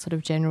doing that sort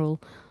of general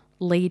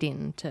lead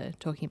in to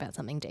talking about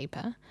something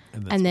deeper.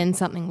 And then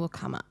something will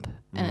come up.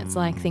 And it's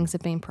like things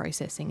have been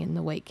processing in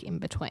the week in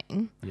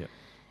between. Yeah.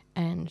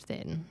 And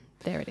then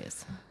there it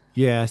is.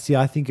 Yeah. See,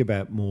 I think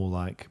about more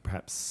like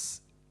perhaps...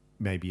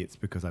 Maybe it's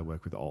because I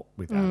work with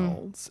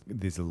adults.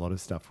 There's a lot of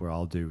stuff where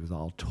I'll do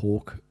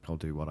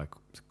what I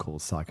call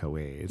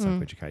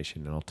psychoeducation,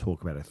 and I'll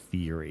talk about a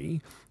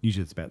theory.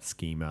 Usually it's about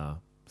schema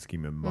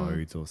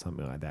modes or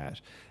something like that.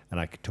 And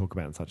I could talk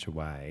about it in such a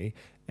way,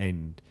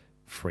 and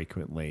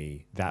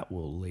frequently that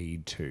will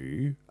lead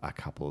to a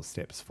couple of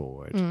steps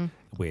forward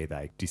where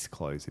they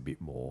disclose a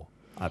bit more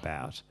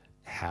about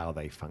how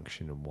they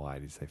function and why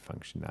it is they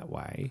function that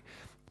way.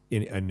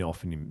 And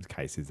often in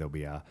cases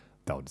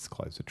they'll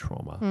disclose a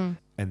trauma.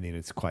 And then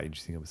it's quite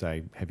interesting. I'll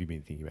say, have you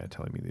been thinking about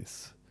telling me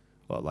this?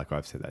 Well, like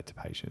I've said that to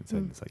patients,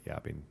 and it's like, yeah,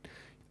 I've been.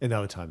 And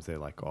other times they're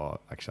like, oh,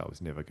 actually, I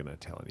was never going to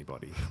tell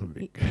anybody.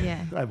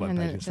 I had one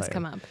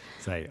patient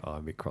say, oh, I'm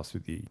a bit cross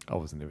with you. I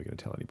wasn't never going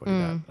to tell anybody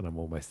that, and I'm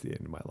almost at the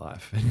end of my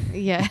life.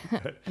 Yeah,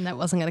 and that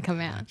wasn't going to come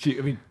out.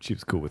 She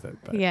was cool with it.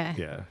 But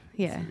yeah.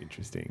 It's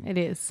interesting. It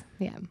is,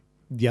 yeah.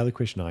 The other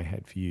question I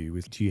had for you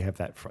was, do you have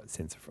that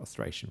sense of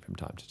frustration from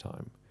time to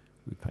time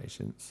with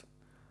patients?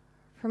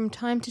 From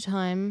time to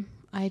time,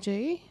 I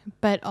do,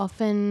 but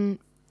often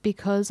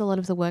because a lot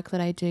of the work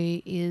that I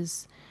do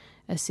is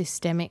a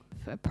systemic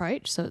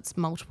approach, so it's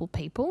multiple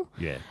people.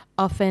 Yeah.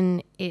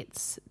 Often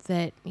it's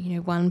that,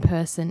 one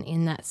person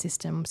in that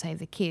system, say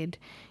the kid,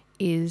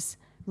 is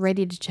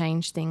ready to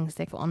change things,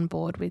 they're on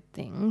board with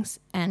things,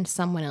 and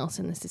someone else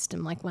in the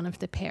system, like one of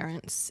the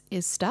parents,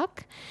 is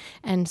stuck.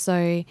 And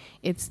so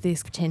it's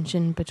this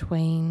tension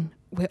between,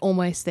 we're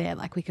almost there,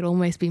 like we could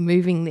almost be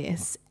moving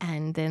this,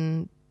 and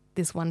then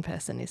this one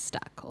person is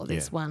stuck, or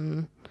this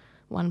one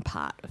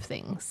part of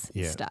things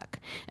is stuck.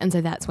 And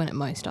so that's when it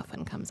most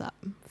often comes up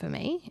for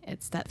me.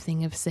 It's that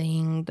thing of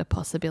seeing the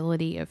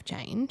possibility of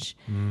change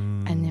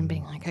and then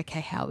being like, okay,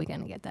 how are we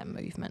going to get that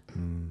movement?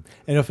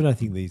 And often I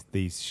think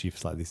these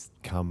shifts like this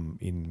come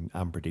in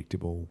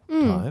unpredictable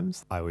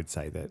times. I would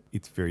say that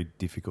it's very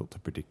difficult to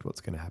predict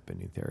what's going to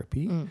happen in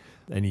therapy.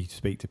 And you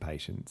speak to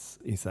patients,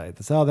 you say,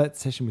 oh, that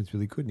session was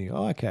really good. And you go,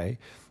 oh, okay.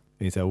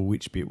 And you say, well,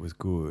 which bit was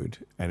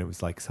good? And it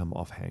was like some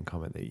offhand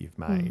comment that you've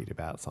made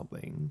about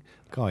something.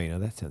 Like, oh,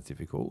 that sounds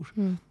difficult.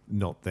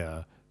 Not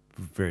the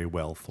very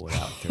well thought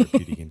out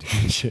therapeutic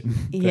intervention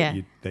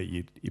that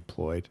you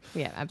employed.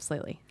 Yeah,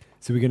 absolutely.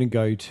 So we're going to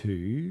go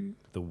to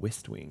The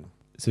West Wing.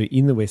 So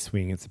in The West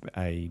Wing, it's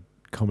a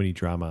comedy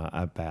drama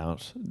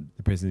about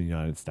the President of the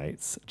United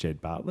States,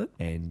 Jed Bartlett.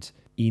 And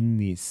in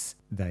this,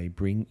 they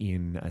bring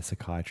in a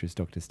psychiatrist,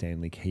 Dr.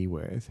 Stanley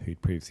Keyworth,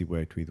 who'd previously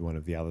worked with one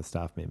of the other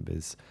staff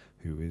members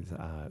who was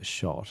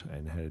shot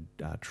and had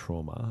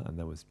trauma, and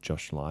that was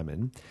Josh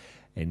Lyman.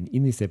 And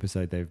in this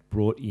episode, they've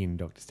brought in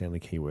Dr. Stanley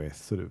Keyworth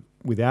sort of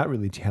without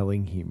really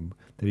telling him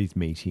that he's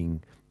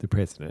meeting the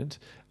president,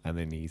 and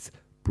then he's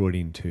brought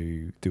in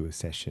to do a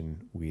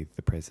session with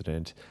the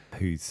president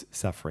who's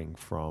suffering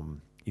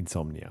from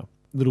insomnia.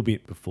 A little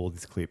bit before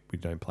this clip we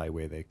don't play,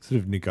 where they're sort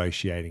of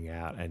negotiating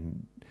out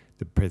and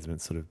the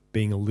president's sort of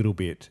being a little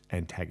bit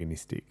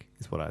antagonistic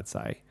is what I'd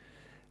say.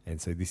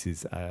 And so this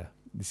is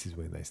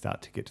when they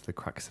start to get to the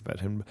crux of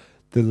it. And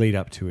the lead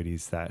up to it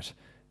is that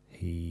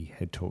he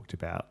had talked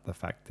about the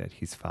fact that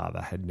his father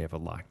had never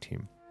liked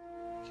him.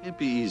 Can't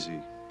be easy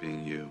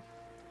being you.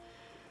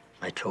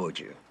 I told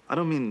you. I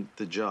don't mean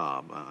the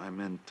job. I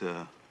meant,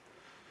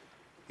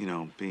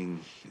 being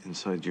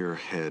inside your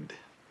head.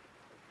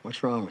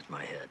 What's wrong with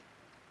my head?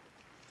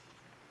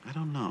 I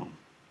don't know.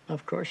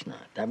 Of course not.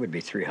 That would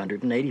be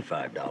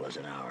 $385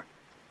 an hour.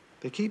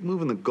 They keep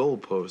moving the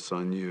goalposts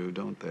on you,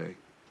 don't they?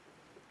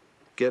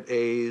 Get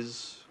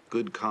A's,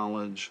 good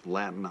college,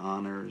 Latin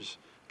honors,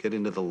 get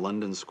into the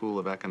London School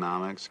of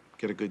Economics,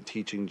 get a good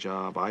teaching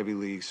job, Ivy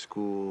League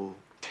school,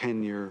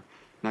 tenure.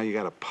 Now you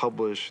got to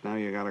publish. Now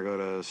you got to go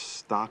to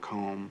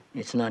Stockholm.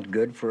 It's not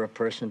good for a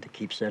person to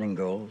keep setting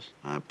goals.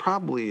 It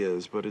probably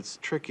is, but it's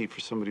tricky for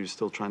somebody who's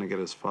still trying to get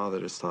his father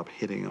to stop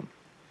hitting him.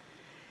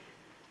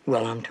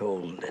 Well, I'm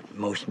told that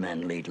most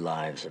men lead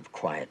lives of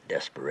quiet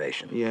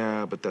desperation.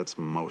 Yeah, but that's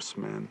most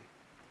men.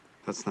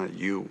 That's not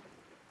you.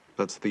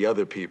 That's the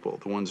other people,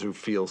 the ones who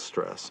feel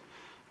stress.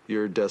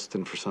 You're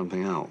destined for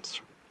something else.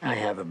 I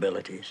have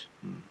abilities.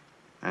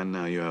 And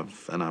now you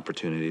have an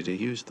opportunity to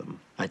use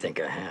them. I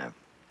think I have.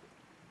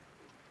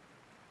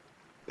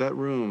 That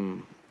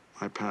room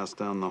I passed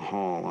down the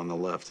hall on the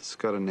left, it's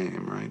got a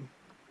name, right?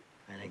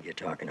 I think you're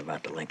talking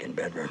about the Lincoln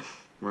bedroom.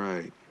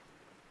 Right.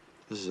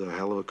 This is a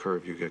hell of a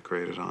curve you get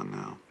graded on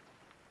now.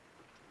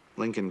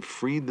 Lincoln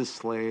freed the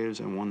slaves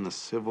and won the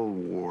Civil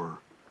War.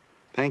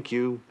 Thank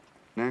you.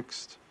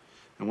 Next.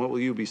 And what will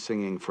you be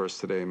singing for us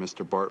today,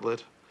 Mr.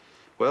 Bartlett?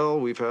 Well,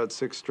 we've had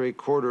 6 straight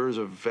quarters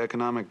of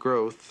economic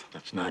growth.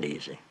 That's not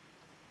easy.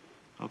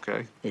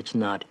 Okay. It's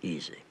not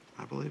easy.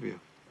 I believe you.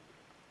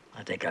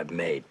 I think I've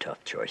made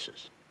tough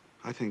choices.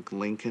 I think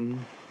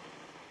Lincoln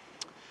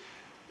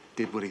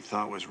did what he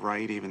thought was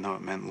right, even though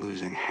it meant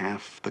losing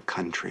half the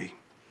country.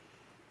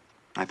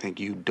 I think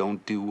you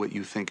don't do what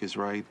you think is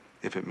right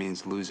if it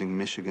means losing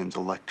Michigan's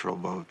electoral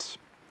votes.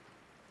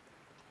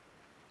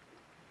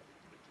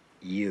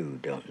 You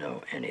don't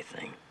know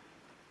anything.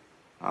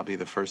 I'll be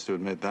the first to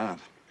admit that.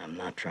 I'm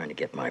not trying to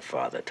get my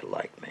father to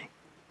like me.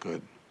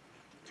 Good.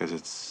 Because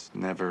it's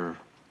never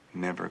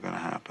gonna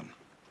happen.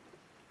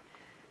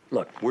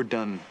 Look. We're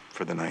done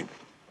for the night.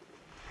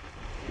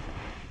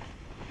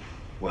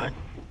 What?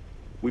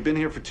 We've been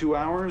here for 2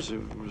 hours.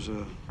 It was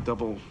a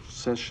double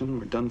session.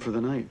 We're done for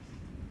the night.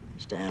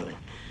 Stanley,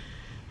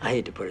 I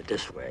hate to put it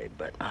this way,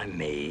 but I'm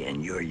me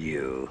and you're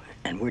you,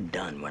 and we're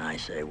done when I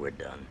say we're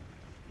done.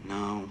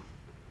 No.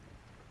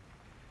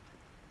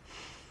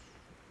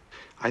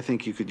 I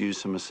think you could use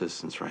some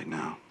assistance right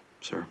now,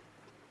 sir.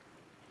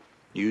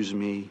 Use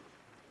me,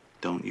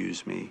 don't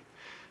use me.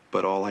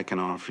 But all I can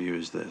offer you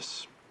is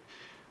this.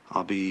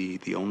 I'll be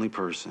the only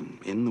person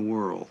in the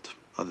world,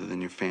 other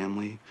than your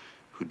family,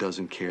 who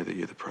doesn't care that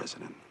you're the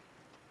president.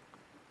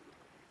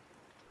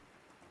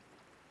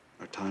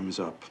 Our time is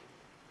up.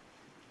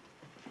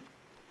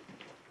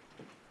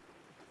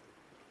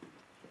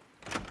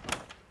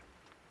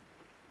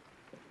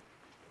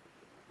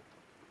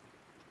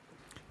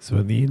 So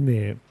at the end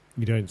there,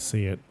 you don't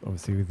see it,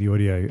 obviously, with the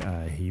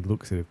audio. He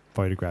looks at a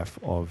photograph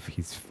of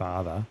his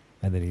father,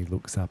 and then he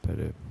looks up at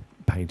a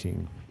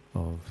painting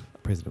of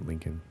President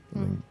Lincoln,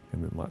 and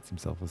then lights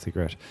himself a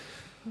cigarette.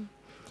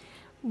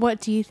 What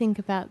do you think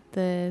about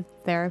the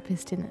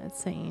therapist in that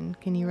scene?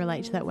 Can you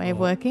relate to that way of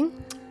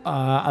working?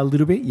 A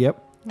little bit,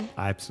 yep.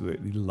 I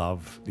absolutely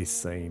love this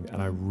scene,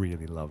 and I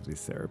really love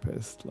this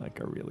therapist.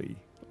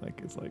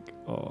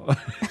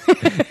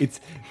 It's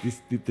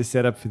this. The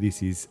setup for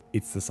this is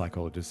it's the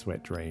psychologist's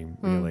wet dream,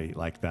 really.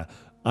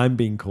 I'm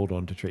being called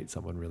on to treat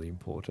someone really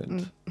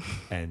important,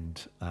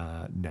 and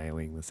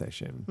nailing the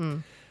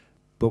session.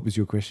 What was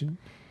your question?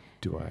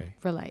 Do I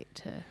relate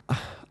to?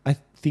 I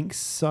think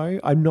so.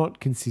 I'm not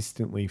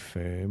consistently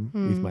firm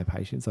with my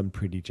patients. I'm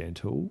pretty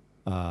gentle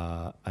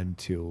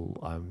until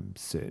I'm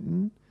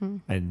certain,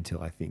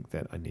 until I think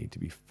that I need to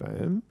be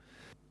firm.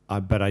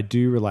 But I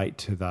do relate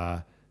to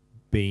the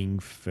being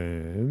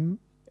firm.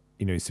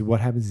 So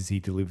what happens is he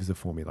delivers a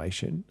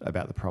formulation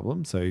about the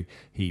problem. So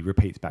he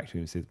repeats back to him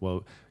and says,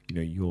 well,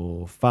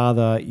 your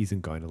father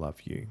isn't going to love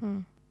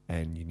you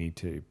and you need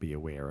to be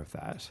aware of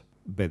that.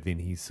 But then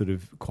he's sort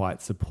of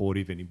quite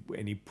supportive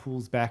and he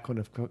pulls back on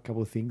a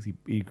couple of things.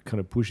 He kind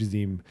of pushes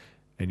him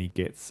and he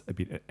gets a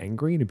bit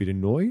angry and a bit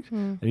annoyed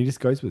and he just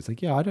goes with it. It's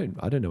like, yeah,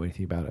 I don't know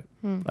anything about it.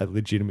 I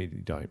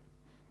legitimately don't.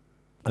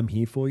 I'm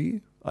here for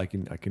you. I'll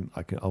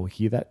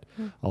hear that.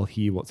 I'll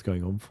hear what's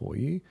going on for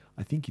you.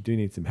 I think you do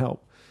need some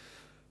help.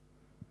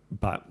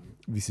 But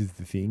this is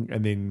the thing.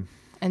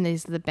 And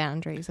these are the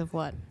boundaries of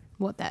what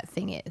that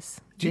thing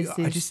is.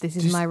 This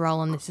is my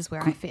role and this is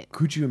where I fit.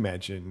 Could you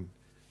imagine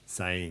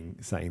saying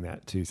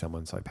that to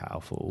someone so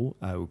powerful?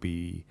 Would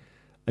be,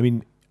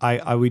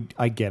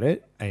 I get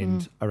it,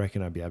 and I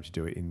reckon I'd be able to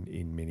do it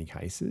in many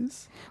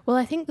cases. Well,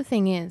 I think the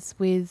thing is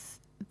with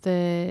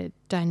the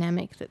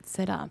dynamic that's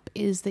set up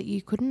is that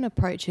you couldn't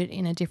approach it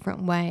in a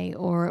different way,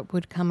 or it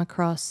would come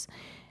across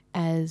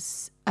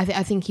as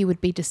I think he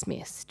would be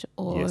dismissed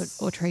or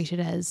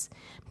treated as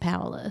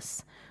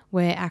powerless,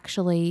 where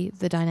actually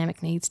the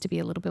dynamic needs to be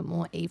a little bit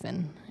more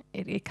even.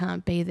 It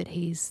can't be that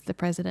he's the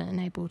president and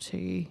able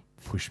to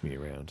push me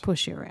around.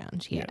 Push you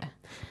around, yeah.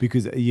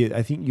 Because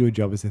I think your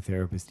job as a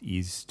therapist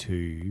is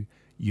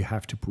you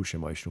have to push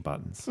emotional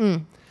buttons.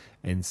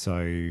 And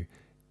so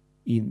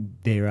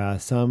there are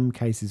some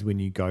cases when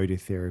you go to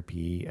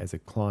therapy as a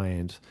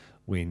client,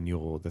 when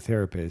you're the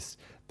therapist,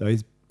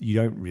 you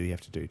don't really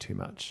have to do too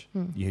much.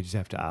 You just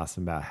have to ask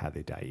them about how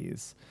their day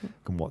is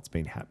and what's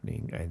been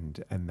happening,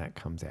 and that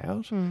comes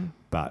out.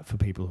 But for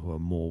people who are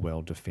more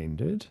well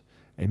defended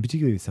and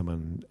particularly with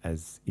someone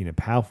as in a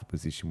powerful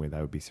position where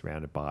they would be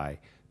surrounded by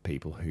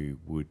people who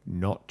would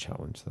not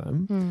challenge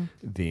them,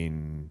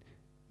 then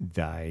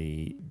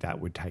that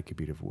would take a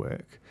bit of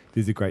work.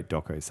 There's a great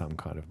doco, Some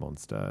Kind of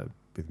Monster,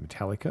 with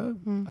Metallica,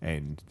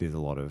 and there's a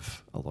lot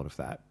of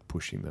that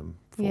pushing them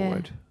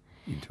forward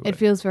into it. It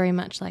feels very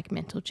much like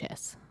mental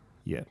chess.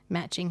 Yeah.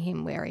 Matching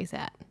him where he's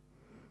at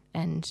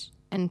and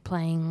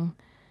playing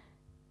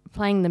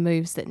the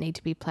moves that need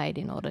to be played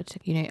in order to,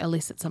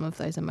 elicit some of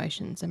those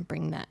emotions and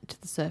bring that to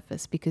the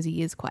surface, because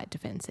he is quite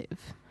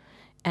defensive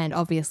and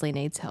obviously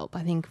needs help.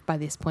 I think by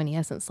this point he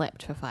hasn't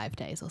slept for 5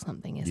 days or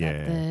something. Is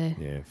that the...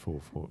 Yeah,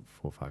 4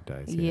 or 5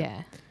 days.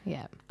 Yeah.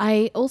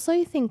 I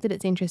also think that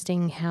it's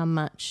interesting how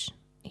much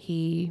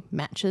he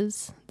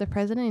matches the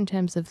president in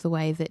terms of the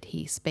way that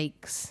he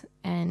speaks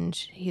and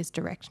his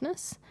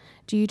directness.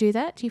 Do you do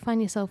that? Do you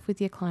find yourself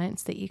with your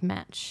clients that you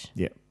match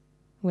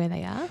where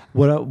they are?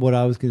 What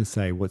I was going to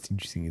say, what's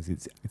interesting is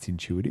it's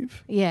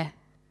intuitive. Yeah,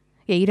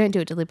 you don't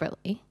do it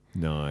deliberately.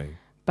 No.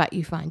 But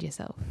you find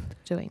yourself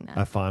doing that.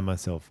 I find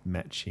myself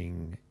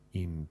matching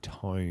in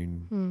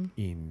tone,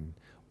 in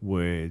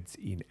words,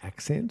 in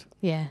accent.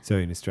 Yeah. So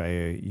in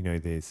Australia,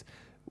 there's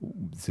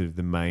sort of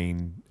the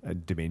main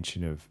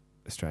dimension of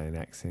Australian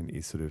accent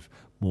is sort of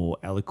more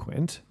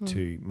eloquent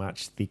to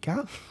much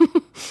thicker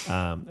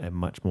and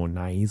much more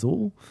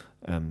nasal,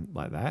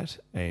 like that.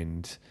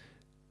 And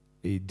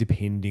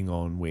depending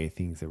on where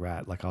things are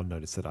at, like I'll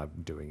notice that I'm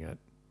doing it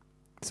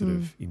sort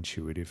of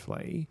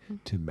intuitively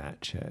to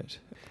match it.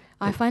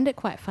 I find it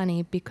quite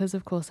funny because,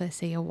 of course, I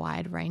see a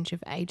wide range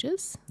of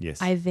ages.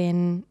 Yes. I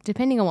then,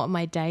 depending on what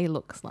my day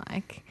looks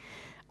like,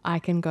 I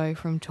can go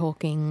from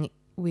talking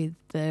with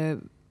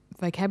the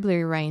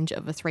vocabulary range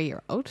of a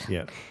 3-year-old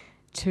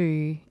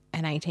to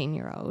an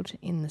 18-year-old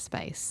in the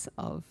space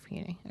of,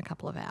 a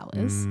couple of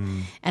hours.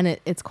 And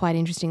it's quite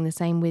interesting. The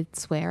same with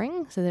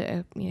swearing. So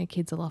that,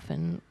 kids will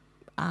often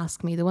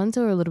ask me, the ones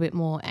who are a little bit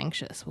more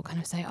anxious will kind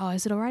of say,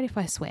 is it all right if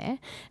I swear?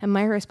 And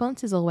my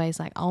response is always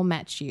like, I'll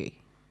match you.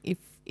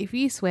 If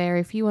you swear,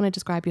 if you want to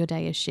describe your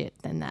day as shit,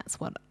 then that's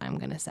what I'm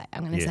going to say.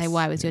 I'm going to say,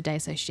 why was your day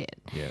so shit?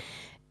 Yeah.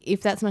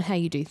 If that's not how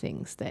you do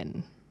things,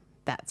 then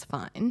that's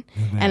fine.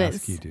 They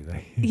ask you, do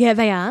they? Yeah,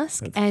 they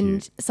ask. That's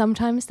and cute.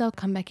 Sometimes they'll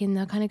come back in,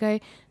 they'll kind of go,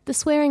 the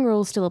swearing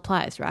rule still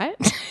applies, right?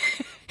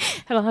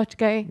 And I'll have to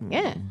go,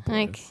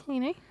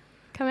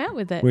 come out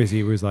with it.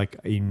 Whereas like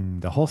in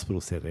the hospital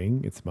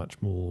setting, it's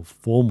much more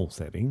formal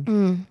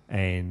setting.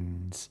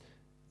 And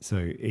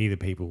so either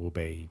people will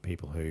be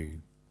people who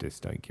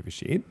just don't give a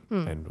shit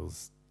and will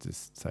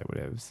just say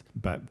whatever's.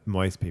 But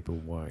most people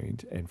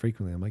won't. And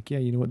frequently I'm like,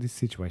 you know what, this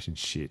situation's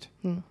shit.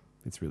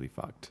 It's really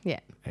fucked.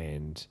 Yeah.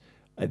 And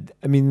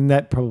I mean,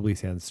 that probably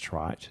sounds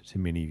trite to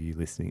many of you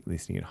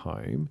listening at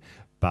home.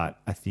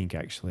 But I think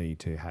actually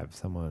to have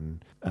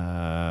someone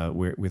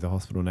with a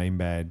hospital name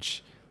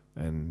badge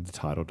and the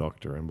title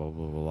doctor and blah,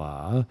 blah, blah,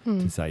 blah,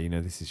 to say,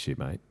 this is shit,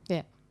 mate.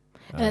 Yeah.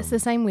 And it's the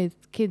same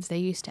with kids. They're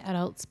used to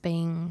adults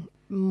being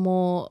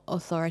more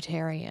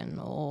authoritarian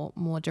or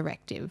more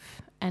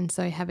directive. And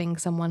so having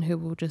someone who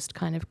will just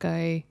kind of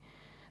go,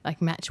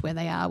 like match where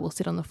they are, will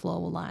sit on the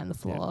floor, will lie on the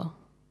floor,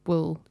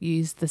 will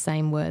use the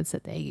same words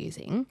that they're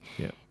using,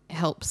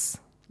 helps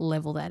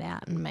level that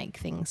out and make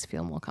things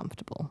feel more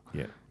comfortable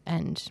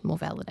and more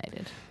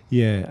validated.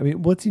 Yeah. I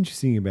mean, what's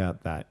interesting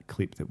about that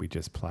clip that we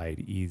just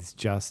played is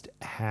just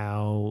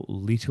how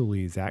little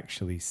is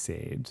actually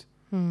said,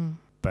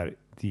 but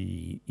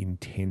the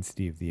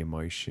intensity of the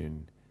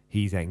emotion.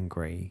 He's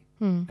angry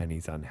and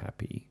he's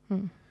unhappy.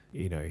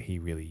 He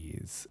really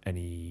is. And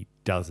he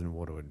doesn't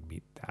want to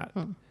admit that.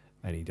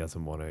 And he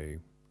doesn't want to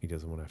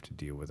have to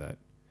deal with it.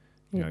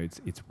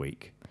 It's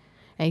weak.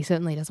 And he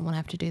certainly doesn't want to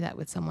have to do that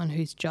with someone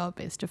whose job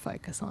is to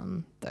focus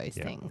on those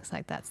things.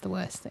 Like, that's the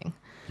worst thing.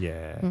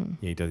 Yeah.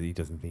 He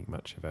doesn't think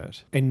much of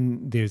it.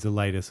 And there's a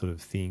later sort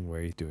of thing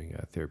where he's doing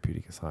a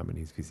therapeutic assignment.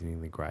 He's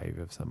visiting the grave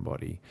of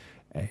somebody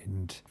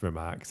and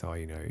remarks,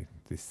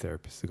 this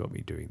therapist has got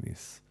me doing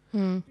this.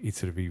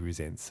 He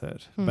resents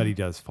it, but he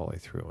does follow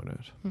through on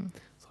it.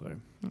 So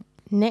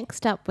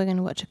next up, we're going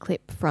to watch a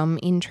clip from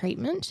In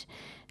Treatment.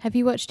 Have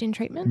you watched In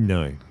Treatment?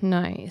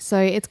 No. So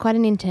it's quite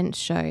an intense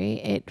show.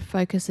 It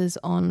focuses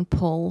on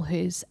Paul,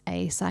 who's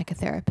a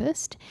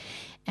psychotherapist,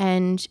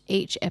 and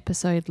each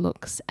episode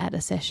looks at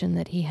a session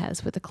that he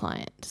has with a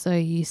client. So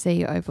you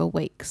see over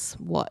weeks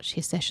what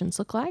his sessions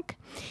look like.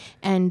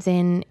 And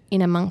then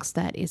in amongst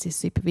that is his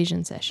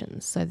supervision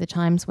sessions. So the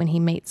times when he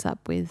meets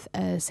up with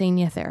a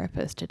senior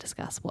therapist to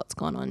discuss what's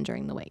gone on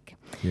during the week.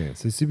 Yeah,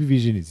 so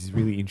supervision is this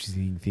really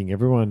interesting thing.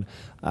 Everyone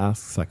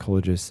asks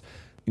psychologists,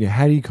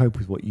 how do you cope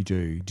with what you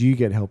do? Do you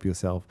get help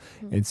yourself?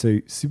 And so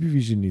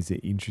supervision is an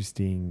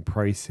interesting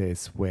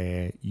process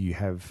where you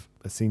have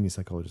a senior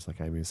psychologist,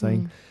 like Amy was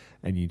saying,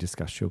 and you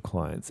discuss your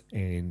clients.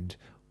 And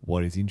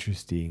what is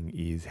interesting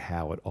is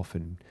how it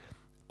often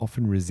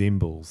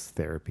resembles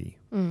therapy.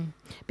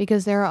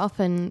 Because there are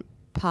often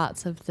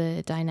parts of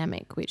the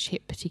dynamic which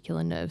hit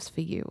particular nerves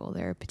for you, or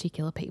there are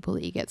particular people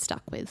that you get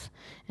stuck with.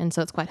 And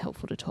so it's quite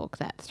helpful to talk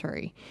that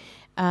through.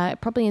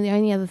 Probably the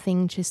only other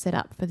thing to set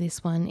up for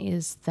this one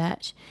is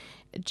that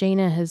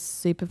Gina has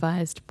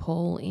supervised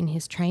Paul in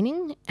his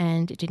training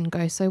and it didn't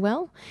go so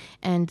well.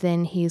 And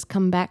then he's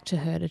come back to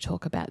her to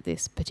talk about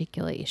this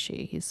particular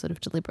issue. He's sort of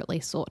deliberately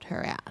sought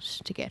her out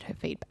to get her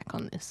feedback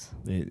on this.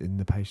 And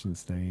the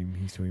patient's name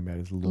he's talking about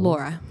is Laura.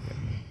 Laura.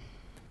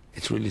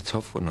 It's really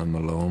tough when I'm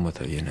alone with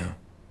her, you know.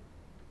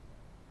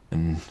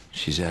 And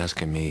she's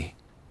asking me,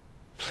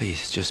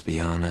 please, just be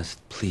honest.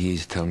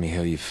 Please tell me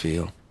how you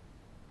feel.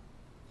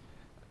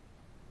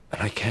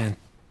 And I can't.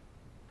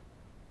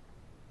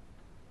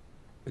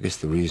 I guess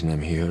the reason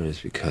I'm here is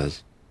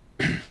because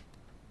I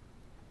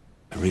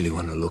really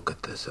want to look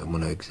at this. I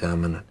want to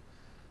examine it.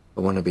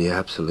 I want to be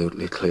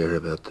absolutely clear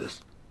about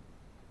this.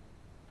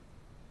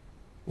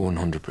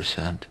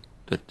 100%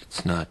 that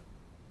it's not...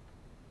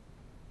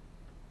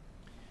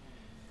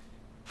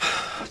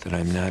 that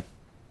I'm not...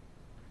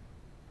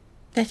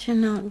 That you're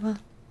not what?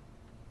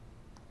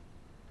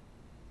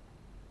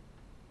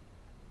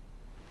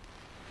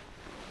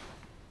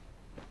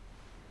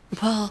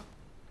 Paul,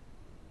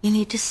 you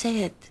need to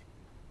say it.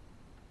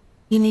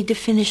 You need to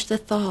finish the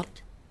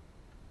thought.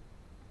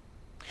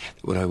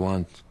 What I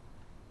want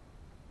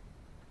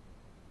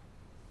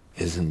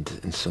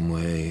isn't in some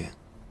way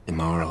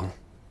immoral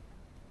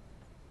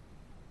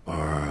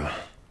or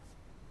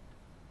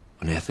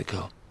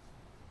unethical.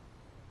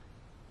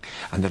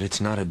 And that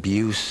it's not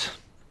abuse,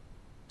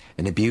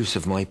 an abuse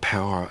of my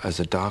power as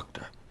a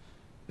doctor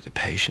with a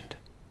patient.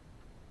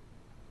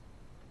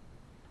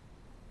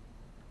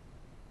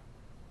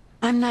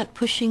 I'm not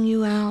pushing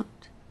you out.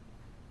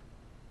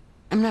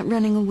 I'm not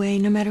running away,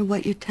 no matter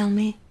what you tell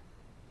me.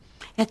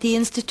 At the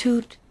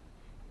Institute,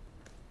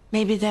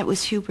 maybe that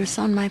was hubris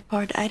on my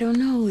part. I don't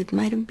know. It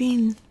might have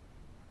been.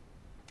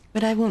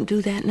 But I won't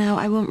do that now.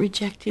 I won't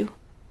reject you.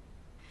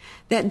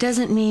 That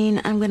doesn't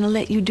mean I'm going to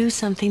let you do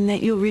something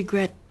that you'll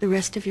regret the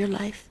rest of your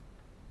life.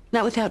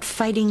 Not without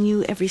fighting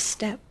you every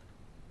step.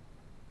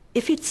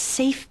 If it's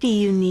safety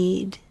you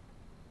need,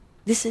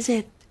 this is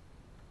it.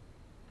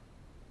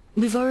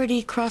 We've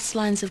already crossed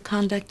lines of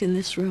conduct in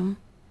this room.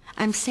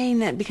 I'm saying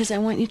that because I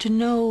want you to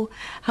know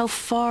how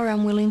far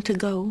I'm willing to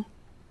go.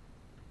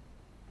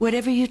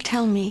 Whatever you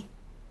tell me,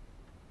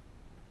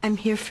 I'm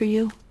here for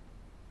you.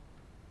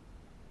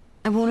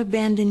 I won't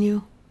abandon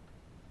you.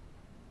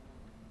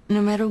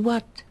 No matter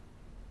what.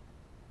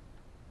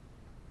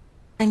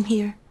 I'm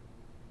here.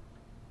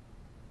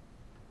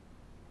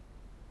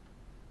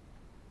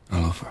 I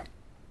love her.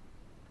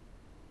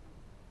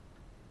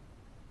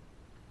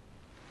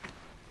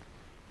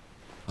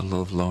 I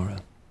love Laura.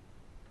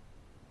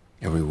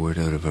 Every word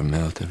out of her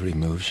mouth, every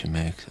move she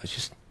makes,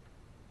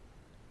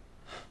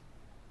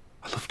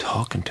 I love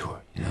talking to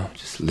her, you know,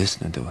 just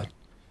listening to it.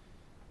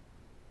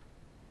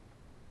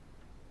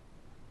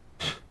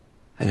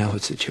 I know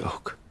it's a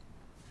joke.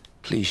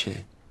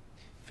 Cliche.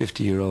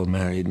 50-year-old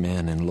married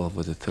man in love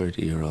with a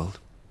 30-year-old.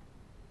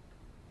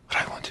 But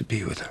I want to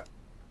be with her.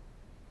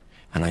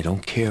 And I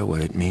don't care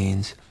what it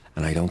means,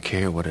 and I don't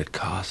care what it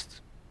costs.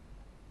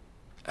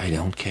 I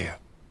don't care.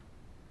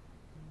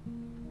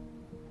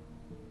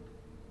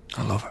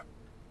 I love her.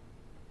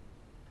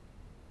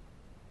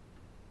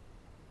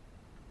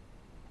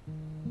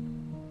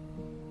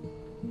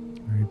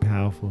 Very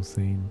powerful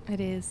scene. It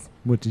is.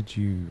 What did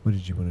you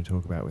want to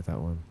talk about with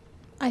that one?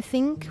 I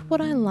think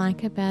what I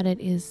like about it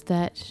is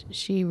that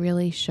she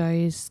really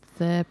shows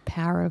the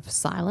power of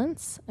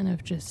silence and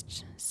of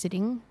just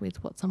sitting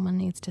with what someone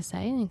needs to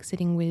say, like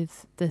sitting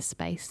with the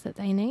space that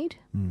they need.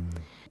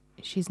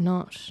 She's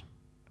not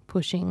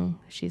pushing,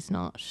 she's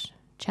not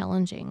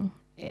challenging.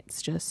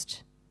 It's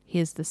just,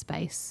 here's the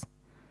space,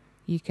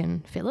 you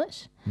can fill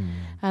it.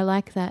 I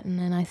like that. And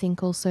then I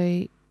think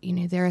also, you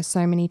know, there are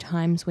so many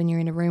times when you're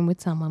in a room with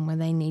someone where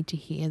they need to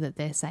hear that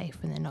they're safe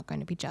and they're not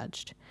going to be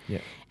judged. Yeah.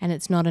 And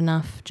it's not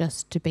enough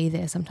just to be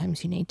there.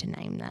 Sometimes you need to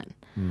name that.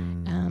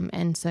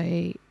 And so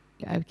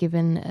I've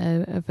given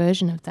a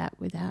version of that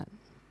without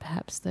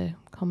perhaps the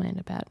comment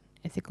about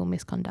ethical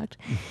misconduct,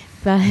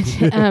 but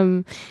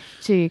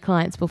to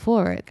clients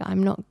before it,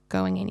 I'm not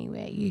going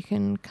anywhere. You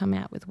can come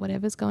out with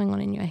whatever's going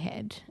on in your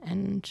head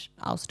and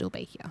I'll still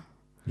be here.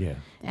 Yeah.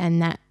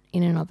 And that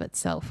in and of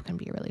itself can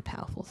be a really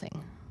powerful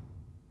thing.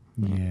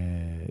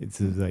 Yeah. It's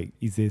sort of like,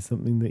 is there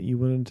something that you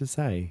wanted to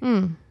say?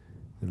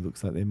 It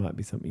looks like there might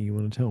be something you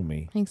want to tell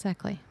me.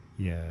 Exactly.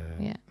 Yeah.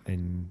 Yeah.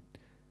 And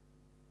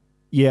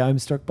yeah, I'm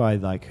struck by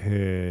like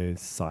her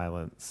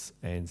silence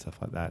and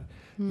stuff like that.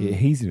 Yeah,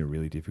 he's in a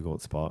really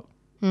difficult spot.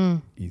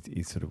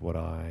 Is sort of what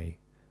I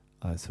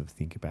sort of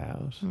think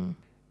about.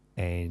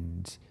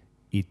 And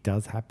it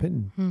does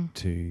happen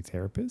to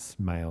therapists,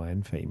 male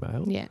and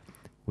female. Yeah.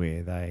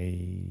 Where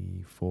they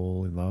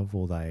fall in love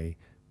or they,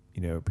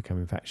 you know, become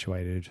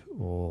infatuated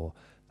or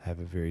have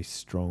a very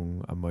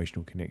strong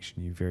emotional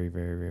connection. You very,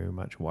 very, very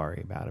much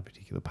worry about a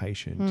particular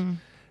patient.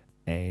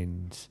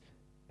 And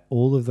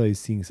all of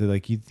those things. So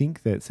like you'd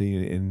think that, so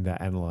in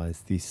the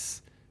analyze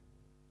this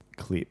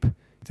clip,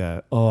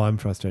 that, oh, I'm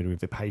frustrated with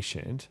the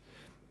patient.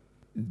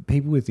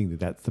 People would think that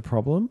that's the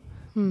problem,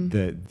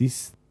 that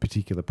this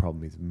particular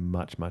problem is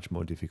much, much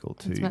more difficult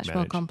to manage. It's much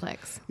more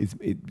complex.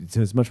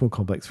 It's much more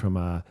complex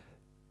from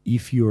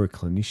if you're a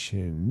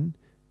clinician,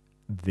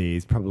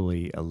 there's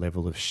probably a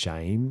level of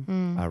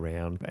shame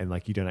around, and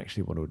like you don't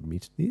actually want to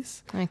admit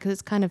this. Because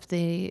it's kind of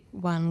the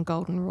one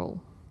golden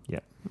rule. Yeah.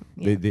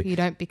 You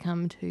don't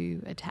become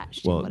too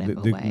attached in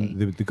whatever way.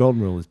 The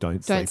golden rule is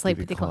don't sleep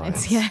with your your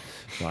clients. Yeah.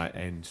 Right.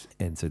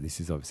 And so this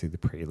is obviously the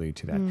prelude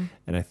to that.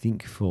 And I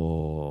think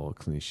for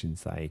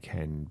clinicians, they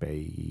can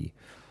be...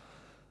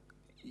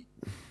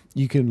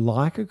 You can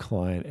like a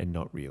client and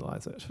not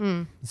realize it.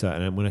 So,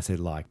 and when I say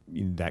like,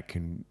 that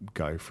can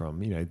go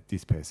from,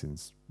 this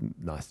person's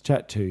nice to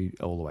chat to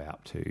all the way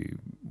up to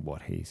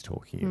what he's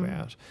talking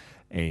about.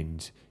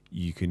 And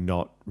you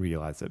cannot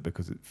realize it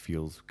because it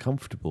feels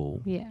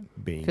comfortable. Yeah.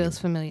 Feels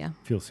familiar.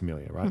 Feels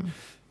familiar, right?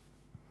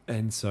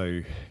 And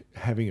so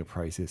having a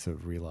process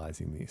of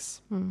realizing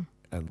this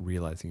and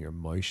realizing you're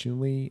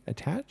emotionally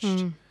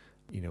attached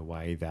in a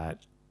way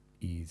that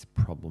is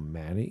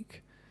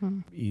problematic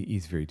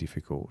is very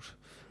difficult.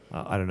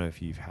 I don't know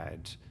if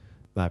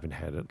I haven't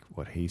had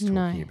what he's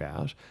talking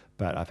about,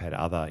 but I've had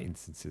other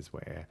instances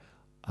where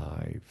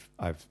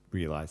I've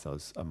realised I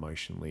was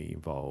emotionally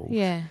involved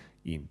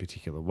in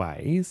particular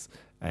ways,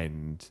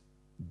 and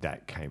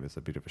that came as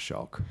a bit of a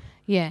shock.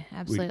 Yeah,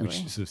 absolutely.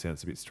 Which sort of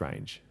sounds a bit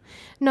strange.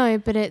 No,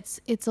 but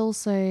it's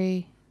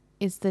also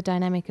it's the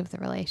dynamic of the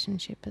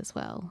relationship as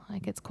well.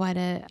 Like it's quite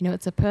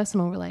it's a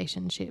personal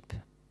relationship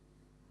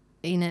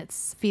in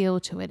its feel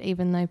to it,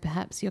 even though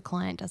perhaps your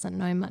client doesn't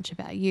know much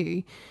about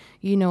you.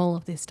 You know all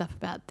of this stuff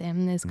about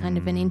them. There's kind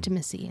of an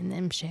intimacy in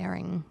them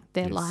sharing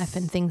their life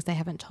and things they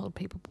haven't told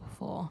people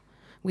before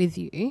with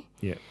you.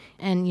 Yeah.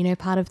 And,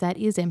 part of that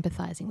is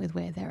empathizing with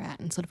where they're at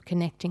and sort of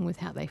connecting with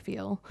how they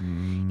feel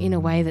in a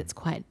way that's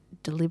quite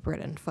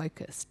deliberate and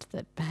focused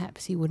that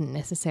perhaps you wouldn't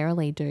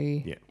necessarily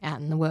do out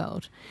in the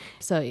world.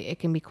 So it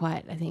can be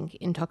quite, I think,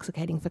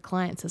 intoxicating for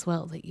clients as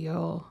well that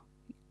you're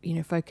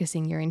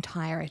focusing your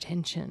entire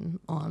attention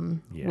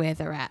on where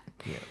they're at.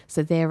 Yeah.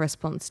 So their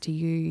response to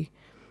you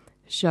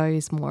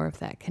shows more of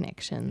that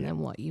connection than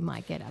what you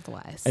might get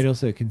otherwise. And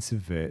also it can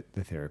subvert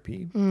the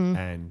therapy.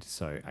 And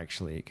so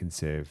actually it can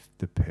serve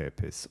the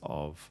purpose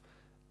of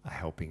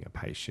helping a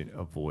patient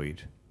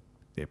avoid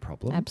their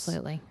problems.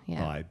 Absolutely,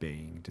 yeah. By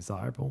being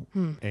desirable.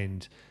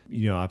 And,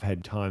 I've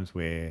had times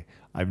where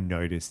I've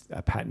noticed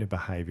a pattern of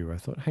behaviour where I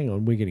thought, hang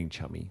on, we're getting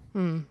chummy.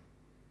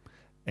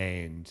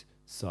 And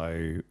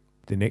so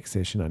the next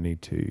session I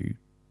need to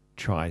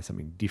try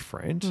something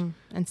different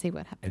and see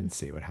what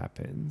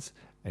happens.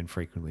 And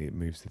frequently it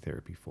moves the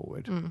therapy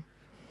forward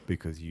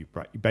because you're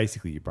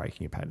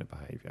breaking a pattern of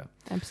behaviour.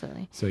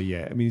 Absolutely. So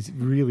yeah, I mean, it's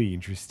really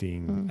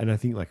interesting. And I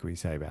think like we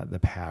say about the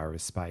power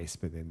of space,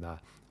 but then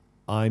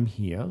I'm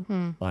here,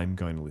 I'm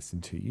going to listen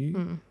to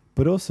you,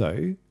 but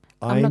also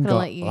I'm not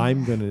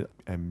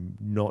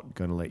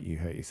going to let you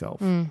hurt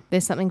yourself.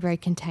 There's something very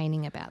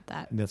containing about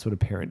that. And that's what a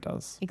parent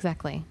does.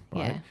 Exactly.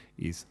 Right?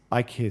 Yeah. Is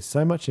I care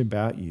so much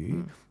about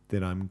you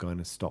that I'm going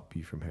to stop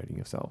you from hurting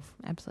yourself.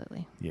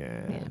 Absolutely.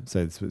 Yeah. So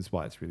it's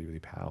why it's really, really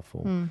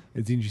powerful.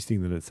 It's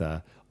interesting that it's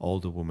a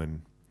older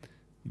woman,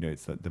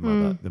 it's the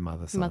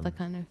mother son. Mother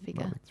kind of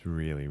figure. It's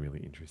really, really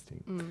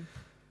interesting.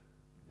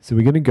 So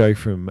we're going to go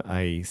from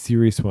a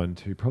serious one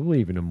to probably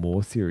even a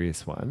more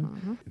serious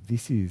one.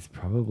 This is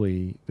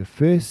probably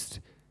this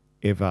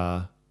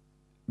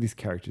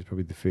character is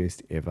probably the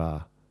first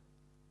ever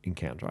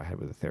encounter I had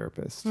with a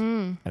therapist.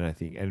 And I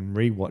think, and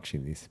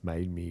rewatching this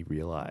made me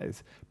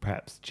realise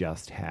perhaps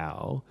just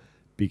how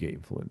big an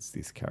influence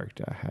this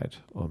character had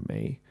on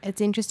me.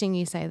 It's interesting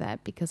you say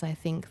that because I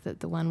think that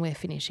the one we're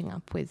finishing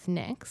up with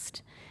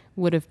next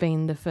would have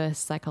been the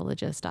first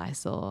psychologist I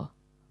saw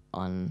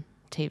on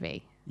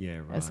TV. Yeah,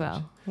 right. As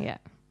well, yeah.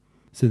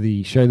 So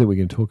the show that we're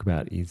going to talk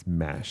about is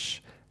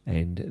MASH,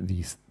 and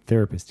the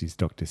therapist is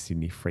Dr.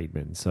 Sydney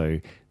Friedman. So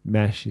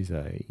MASH is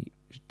a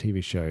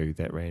TV show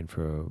that ran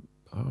for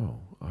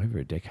over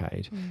a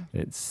decade, and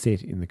it's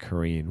set in the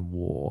Korean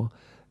War,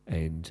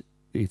 and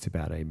it's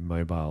about a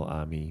mobile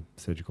army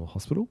surgical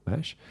hospital,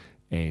 MASH,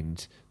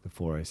 and the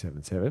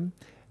 4077.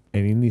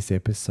 And in this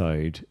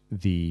episode,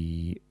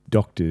 the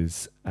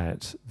doctors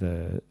at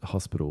the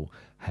hospital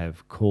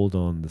have called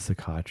on the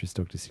psychiatrist,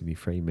 Dr. Sydney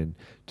Friedman,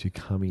 to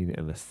come in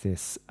and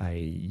assess a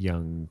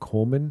young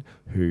corpsman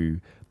who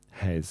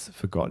has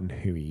forgotten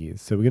who he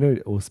is. So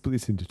we'll split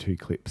this into two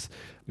clips.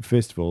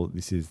 First of all,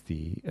 this is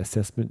the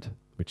assessment,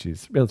 which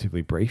is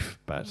relatively brief,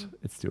 but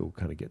it still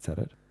kind of gets at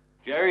it.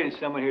 Jerry, there's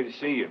someone here to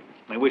see you.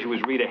 I wish it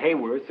was Rita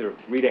Hayworth or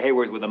Rita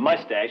Hayworth with a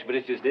mustache, but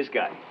it's just this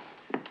guy.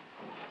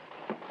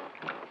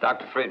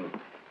 Dr. Friedman.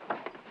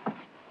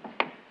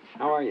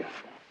 How are you?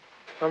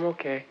 I'm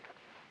okay.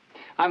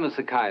 I'm a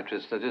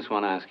psychiatrist. I just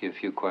want to ask you a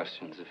few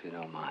questions, if you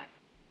don't mind.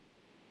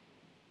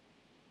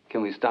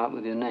 Can we start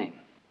with your name?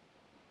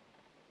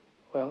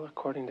 Well,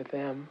 according to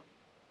them,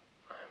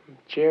 I'm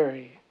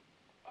Jerry.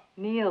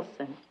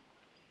 Nielsen.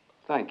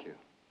 Thank you.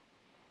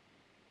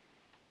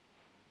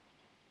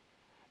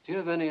 Do you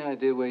have any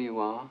idea where you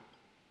are?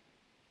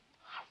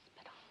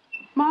 Hospital.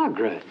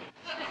 Margaret.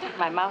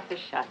 My mouth is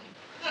shut.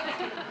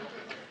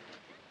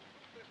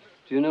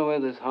 Do you know where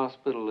this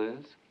hospital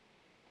is?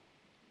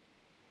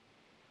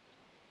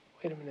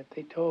 Wait a minute,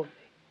 they told me.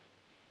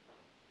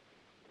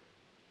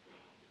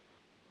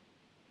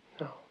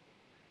 No.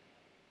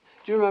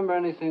 Do you remember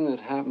anything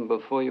that happened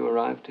before you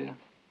arrived here?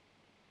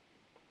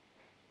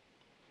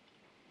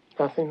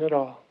 Nothing at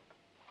all.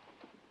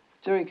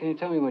 Jerry, can you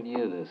tell me what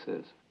year this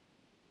is?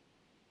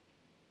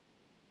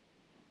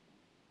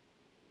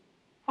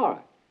 All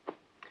right.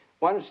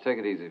 Why don't you take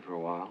it easy for a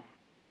while?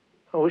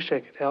 I wish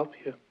I could help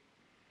you.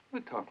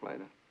 We'll talk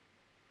later.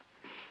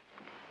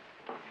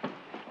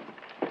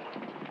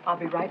 I'll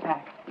be right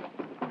back.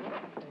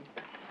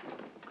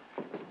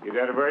 You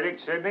got a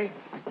verdict, Sidney?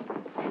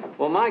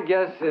 Well, my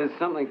guess is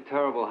something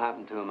terrible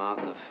happened to him out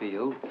in the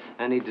field,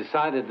 and he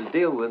decided to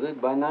deal with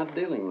it by not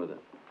dealing with it.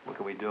 What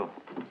can we do?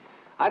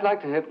 I'd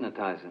like to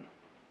hypnotize him.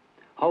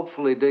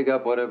 Hopefully dig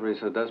up whatever he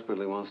so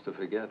desperately wants to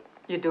forget.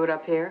 You do it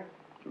up here?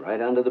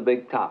 Right under the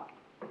big top.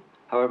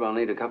 However, I'll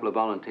need a couple of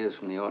volunteers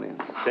from the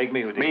audience. Take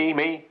me with you.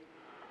 Me?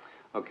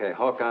 Okay,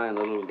 Hawkeye and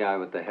the little guy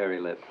with the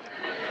hairy lip.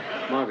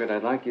 Margaret,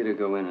 I'd like you to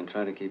go in and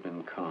try to keep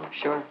him calm.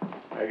 Sure.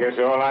 I guess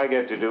all I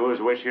get to do is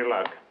wish you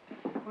luck.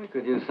 We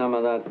could use some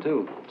of that,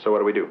 too. So what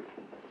do we do?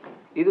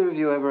 Either of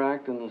you ever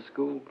act in the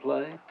school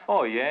play?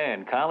 Oh, yeah.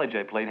 In college,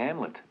 I played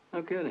Hamlet.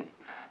 No kidding.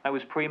 I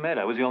was pre-med.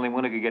 I was the only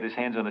one who could get his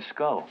hands on a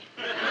skull.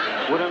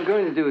 What I'm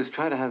going to do is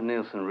try to have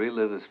Nielsen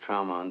relive his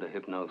trauma under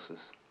hypnosis.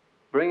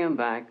 Bring him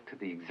back to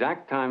the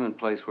exact time and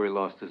place where he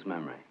lost his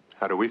memory.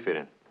 How do we fit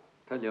in?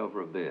 Tell you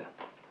over a beer.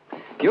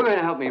 You're going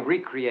to help me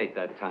recreate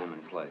that time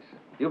and place.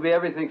 You'll be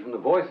everything from the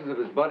voices of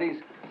his buddies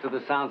to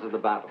the sounds of the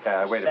battle.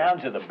 Wait a minute.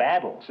 Sounds of the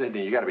battle?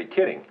 Sidney, you got to be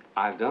kidding.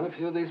 I've done a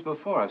few of these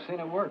before. I've seen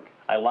it work.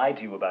 I lied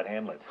to you about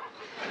Hamlet.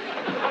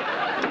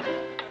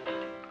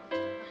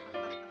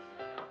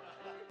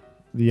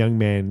 The young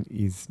man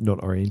is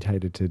not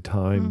orientated to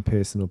time,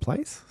 person, or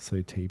place, so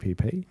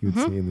TPP, you would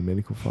see in the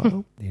medical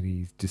file, and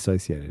he's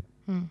dissociated.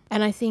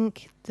 And I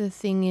think the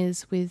thing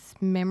is with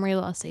memory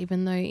loss,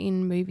 even though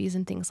in movies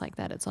and things like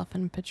that, it's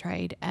often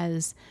portrayed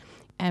as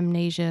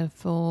amnesia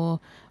for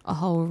a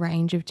whole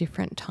range of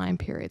different time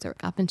periods, or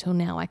up until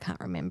now I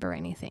can't remember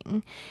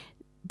anything.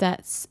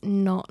 That's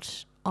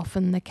not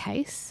often the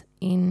case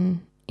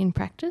in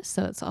practice.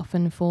 So it's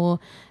often for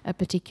a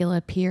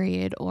particular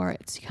period, or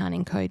it's you can't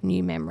encode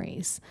new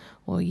memories,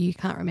 or you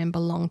can't remember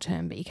long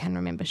term, but you can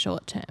remember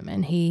short term.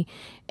 And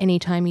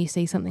anytime you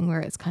see something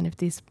where it's kind of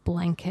this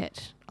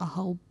blanket, a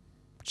whole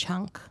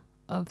chunk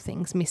of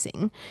things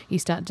missing, you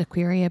start to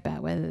query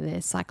about whether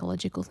there's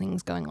psychological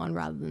things going on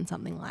rather than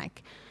something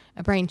like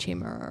a brain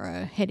tumor or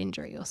a head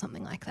injury or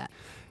something like that.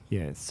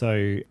 Yeah,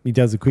 so he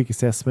does a quick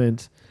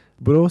assessment,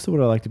 but also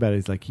what I liked about it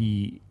is like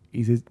he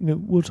says,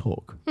 we'll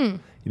talk.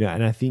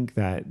 And I think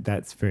that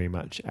that's very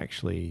much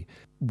actually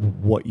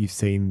what you've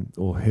seen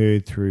or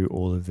heard through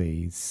all of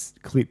these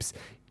clips.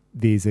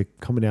 There's a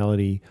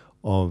commonality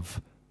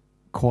of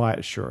quiet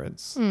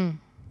assurance.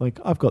 Like,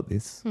 I've got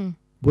this.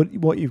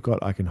 What you've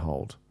got, I can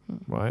hold,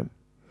 right?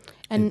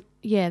 And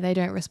they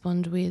don't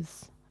respond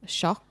with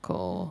shock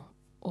or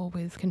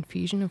with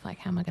confusion of like,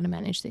 how am I going to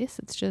manage this?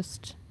 It's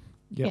just,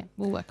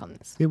 we'll work on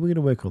this. Yeah, we're going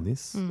to work on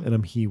this, and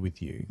I'm here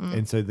with you.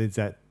 And so there's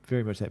that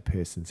very much that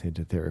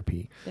person-centered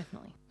therapy.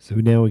 Definitely. So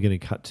now we're going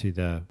to cut to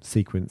the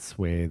sequence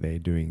where they're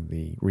doing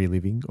the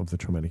reliving of the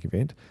traumatic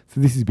event.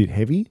 So this is a bit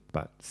heavy,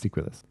 but stick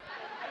with us.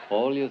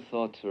 All your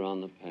thoughts are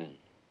on the pen.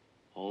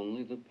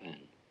 Only the pen.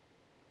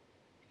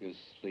 You're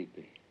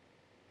sleepy.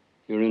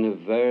 You're in a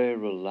very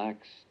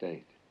relaxed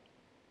state.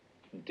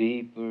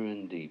 Deeper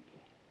and deeper.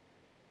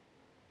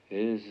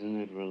 Isn't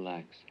it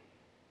relaxing?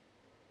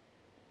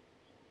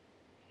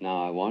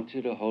 Now I want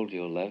you to hold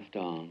your left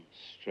arm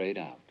straight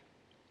out.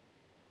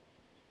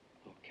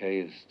 Okay,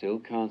 you're still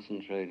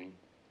concentrating.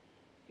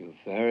 You're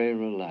very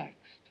relaxed.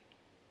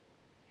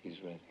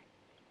 He's ready.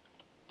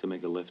 To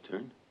make a left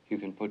turn? You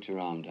can put your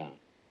arm down.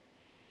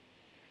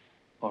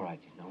 All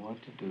right, you know what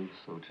to do,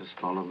 so just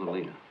follow the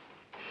leader.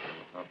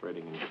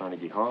 Operating in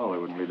Carnegie Hall, I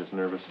wouldn't be this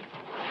nervous.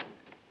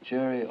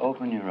 Jerry,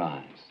 open your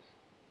eyes.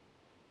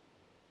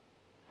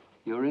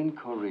 You're in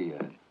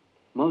Korea.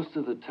 Most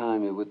of the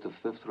time you're with the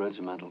 5th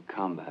Regimental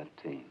Combat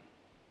Team.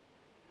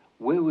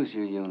 Where was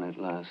your unit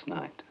last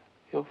night?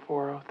 Hill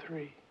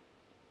 403.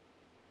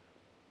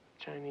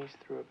 Chinese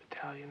threw a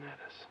battalion at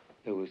us.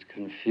 There was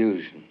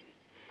confusion.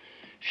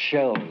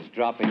 Shells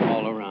dropping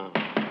all around.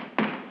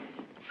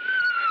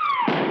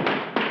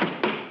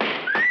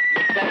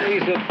 Your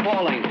buddies are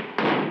falling.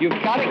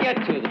 You've got to get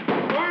to them.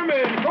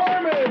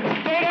 Gorman!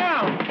 Stay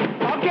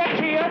down! I'll get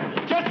to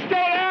you. Just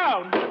stay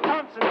down!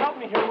 Thompson, help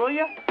me here, will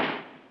you?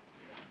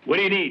 What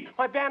do you need?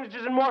 My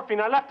bandages and morphine.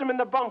 I left them in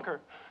the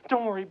bunker.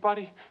 Don't worry,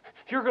 buddy.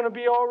 You're going to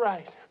be all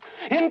right.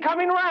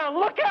 Incoming round!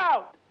 Look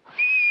out!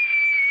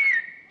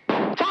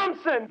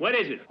 Thompson! What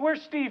is it?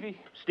 Where's Stevie?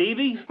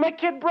 Stevie? My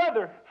kid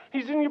brother.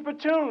 He's in your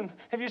platoon.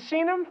 Have you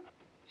seen him?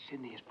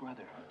 Sidney's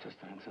brother. Just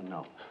answer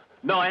no.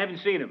 No, I haven't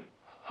seen him.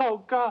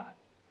 Oh, God.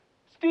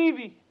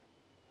 Stevie.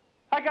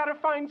 I gotta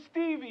find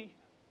Stevie.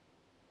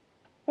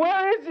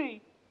 Where is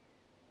he?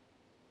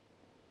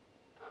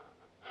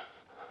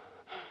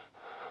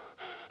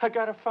 I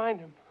gotta find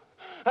him.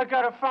 I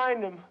gotta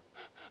find him.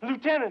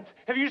 Lieutenant,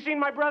 have you seen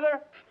my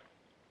brother?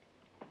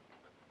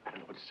 I don't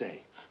know what to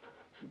say.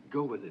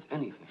 Go with it,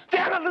 anything.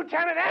 Damn it,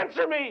 Lieutenant,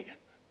 answer me!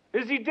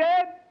 Is he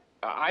dead?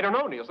 I don't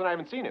know, Nielsen. I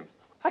haven't seen him.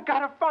 I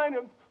gotta find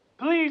him.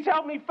 Please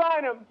help me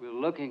find him. We're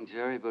looking,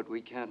 Jerry, but we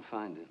can't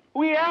find him.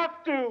 We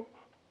have to.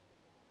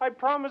 I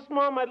promised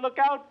Mom I'd look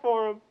out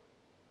for him.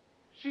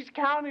 She's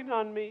counting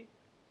on me.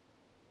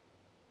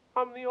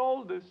 I'm the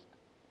oldest.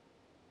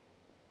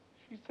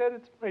 She said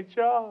it's my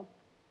job.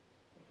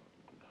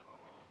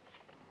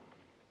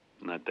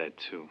 Not that,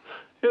 too.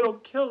 It'll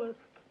kill her.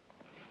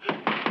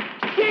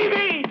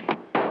 Stevie!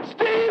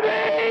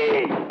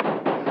 Stevie!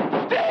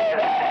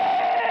 Stevie!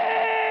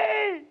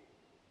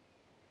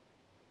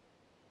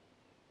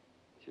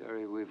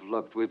 Jerry, we've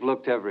looked. We've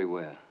looked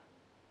everywhere.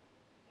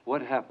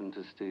 What happened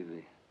to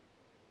Stevie?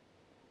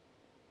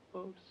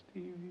 Oh,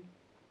 Stevie.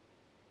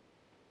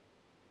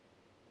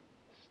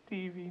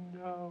 Stevie,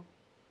 no.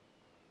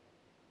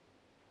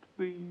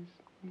 Please,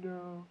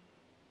 no.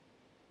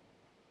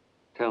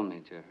 Tell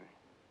me, Jerry.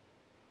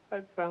 I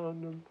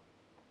found him.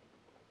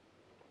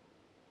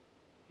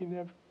 He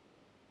never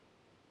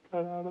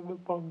got out of the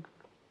bunker.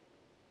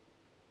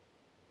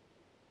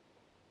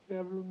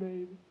 Never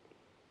made it.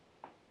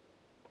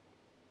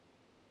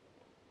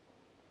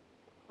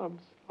 I'm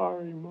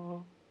sorry,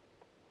 Mom.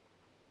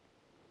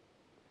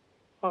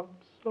 I'm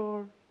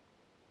sorry.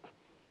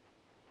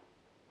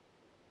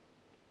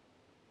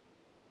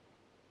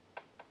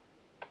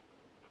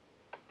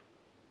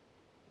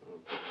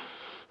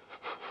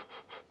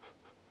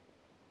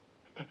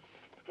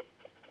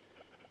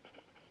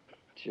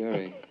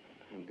 Jerry,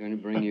 I'm going to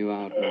bring you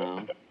out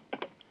now.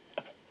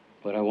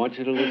 But I want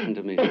you to listen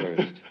to me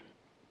first.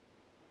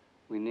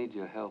 We need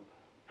your help.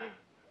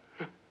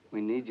 We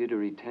need you to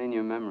retain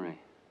your memory.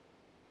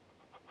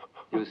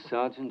 You're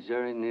Sergeant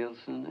Jerry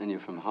Nielsen, and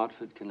you're from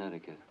Hartford,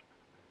 Connecticut.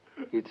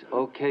 It's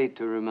okay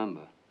to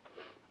remember.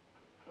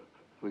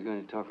 We're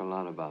going to talk a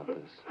lot about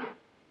this.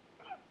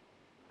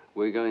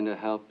 We're going to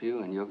help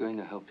you, and you're going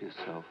to help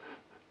yourself.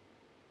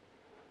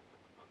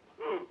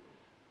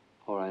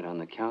 All right, on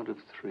the count of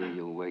 3,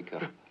 you'll wake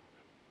up.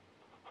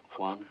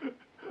 1,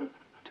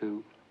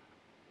 2,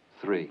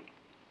 3.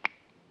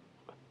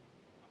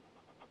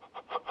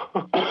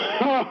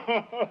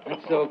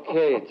 It's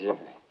okay, Jerry.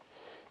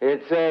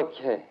 It's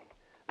okay.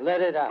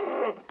 Let it out.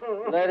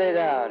 Let it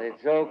out.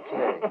 It's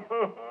okay.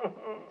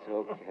 It's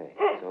okay.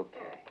 It's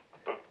okay.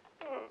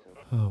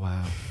 Oh,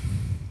 wow.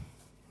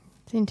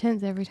 It's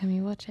intense every time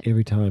you watch it.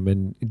 Every time.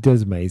 And it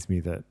does amaze me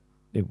that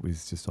it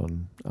was just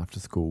on after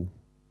school.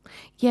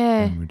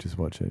 Yeah. And we just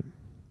watch it.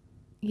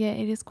 Yeah,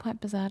 it is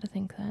quite bizarre to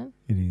think that.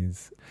 It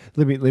is.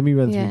 Let me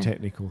run through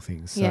technical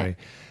things. So,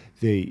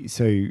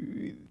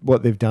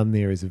 what they've done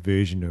there is a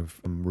version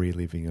of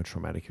reliving a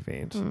traumatic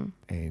event,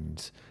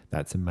 and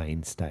that's a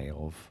mainstay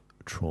of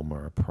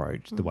trauma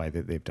approach. The way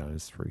that they've done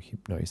is through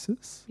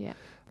hypnosis. Yeah.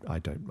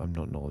 I'm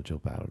not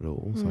knowledgeable about it at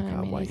all, so No, I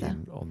can't me weigh neither.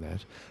 in on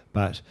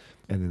that.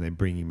 And then they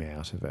bring him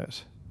out of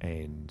it,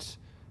 and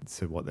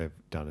so what they've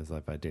done is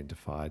they've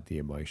identified the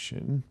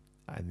emotion,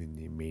 and then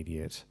the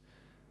immediate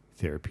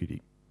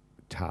therapeutic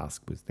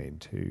task was then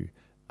to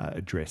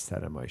address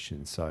that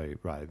emotion. So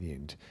right at the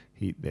end,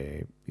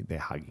 they're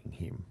hugging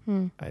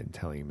him and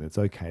telling him it's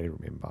okay to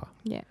remember.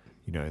 Yeah.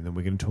 You know, and then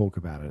we're going to talk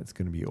about it. It's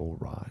going to be all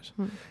right.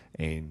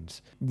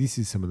 And this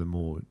is some of the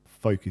more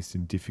focused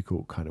and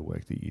difficult kind of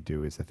work that you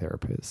do as a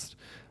therapist.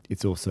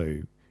 It's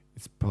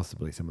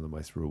possibly some of the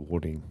most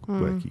rewarding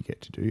work you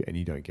get to do, and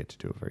you don't get to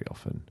do it very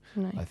often.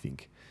 No. I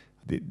think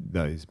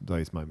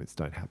those moments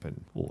don't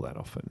happen all that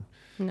often.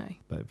 No.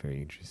 But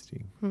very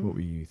interesting. What were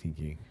you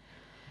thinking?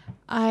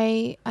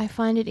 I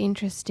find it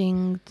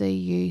interesting the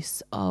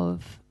use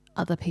of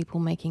other people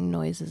making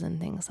noises and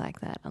things like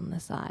that on the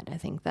side. I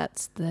think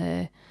that's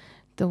the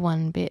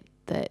one bit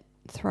that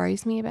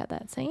throws me about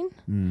that scene.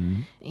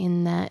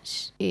 In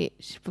that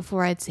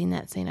before I'd seen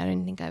that scene, I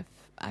don't think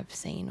I've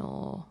seen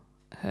or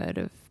heard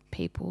of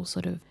people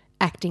sort of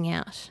acting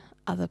out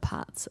other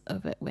parts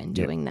of it when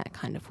doing that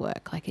kind of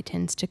work. Like it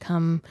tends to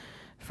come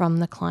from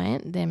the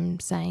client, them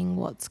saying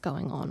what's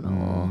going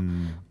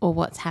on or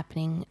what's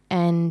happening,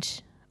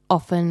 and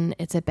often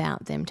it's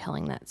about them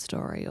telling that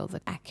story or the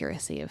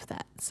accuracy of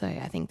that. So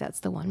I think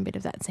that's the one bit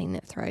of that scene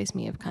that throws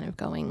me, of kind of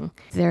going,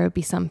 there would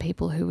be some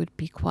people who would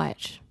be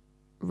quite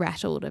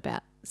rattled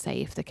about,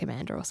 say, if the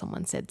commander or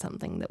someone said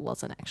something that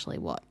wasn't actually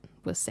what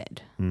was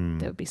said.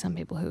 There would be some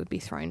people who would be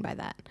thrown by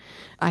that.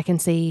 I can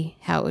see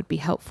how it would be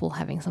helpful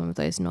having some of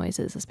those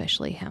noises,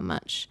 especially how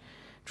much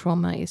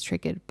trauma is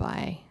triggered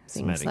by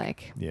things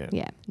Somatic.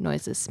 like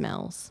noises,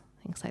 smells,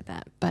 things like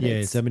that. But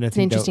Yes, it's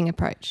an interesting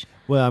approach.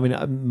 Well, I mean,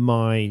 I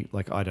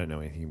don't know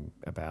anything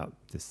about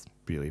this,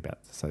 really,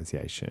 about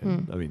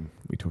dissociation. I mean,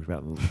 we talked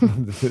about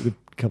it a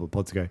couple of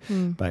pods ago,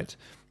 but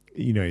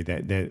you know,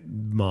 that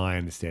my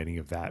understanding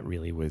of that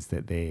really was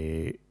that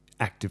they're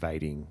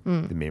activating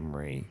the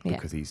memory Yeah.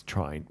 because he's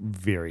trying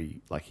he's Hard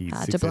to block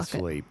it.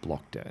 successfully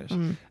blocked it.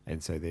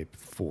 And so they're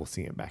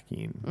forcing it back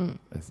in.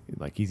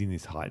 Like he's in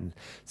this heightened,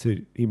 so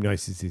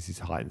hypnosis is this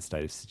heightened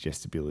state of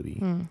suggestibility.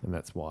 And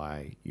that's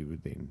why you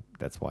would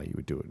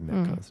do it in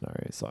that kind of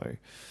scenario. So,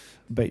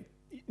 but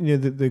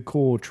the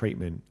core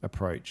treatment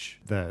approach,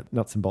 the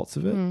nuts and bolts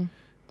of it,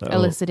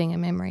 eliciting a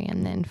memory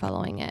and then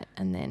following it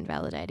and then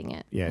validating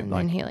it and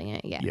then healing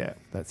it. Yeah,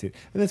 that's it.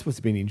 And that's what's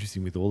been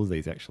interesting with all of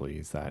these actually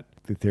is that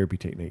the therapy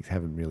techniques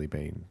haven't really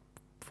been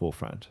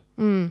forefront.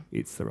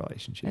 It's the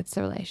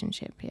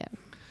relationship. Yeah.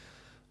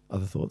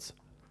 Other thoughts?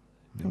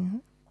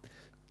 No.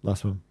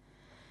 Last one.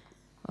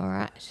 All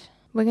right.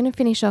 We're going to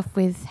finish off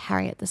with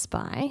Harriet the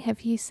Spy.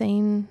 Have you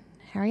seen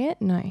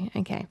Harriet? No.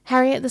 Okay.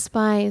 Harriet the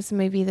Spy is a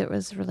movie that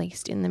was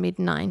released in the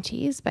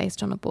mid-90s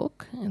based on a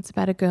book. It's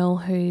about a girl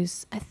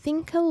who's, I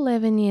think,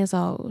 11 years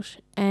old,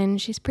 and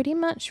she's pretty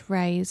much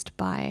raised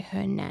by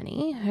her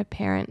nanny. Her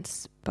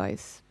parents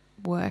both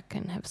work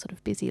and have sort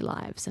of busy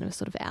lives and have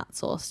sort of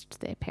outsourced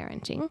their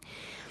parenting.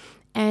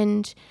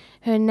 And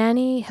her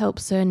nanny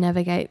helps her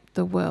navigate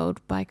the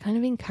world by kind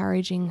of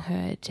encouraging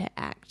her to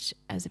act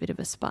as a bit of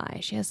a spy.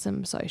 She has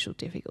some social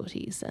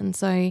difficulties, and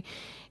so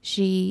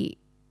she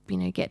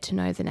get to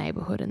know the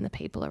neighbourhood and the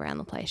people around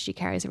the place. She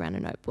carries around a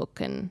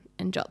notebook and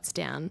jots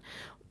down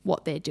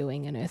what they're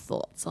doing and her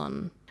thoughts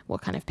on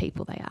what kind of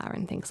people they are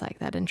and things like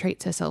that, and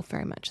treats herself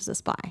very much as a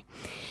spy.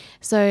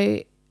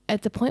 So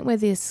at the point where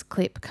this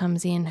clip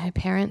comes in, her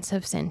parents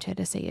have sent her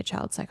to see a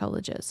child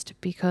psychologist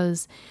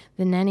because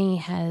the nanny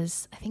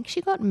has, I think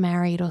she got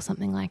married or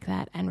something like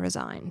that and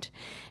resigned.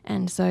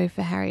 And so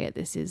for Harriet,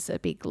 this is a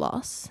big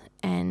loss,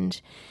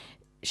 and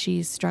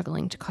she's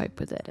struggling to cope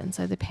with it. And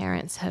so the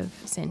parents have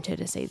sent her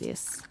to see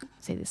this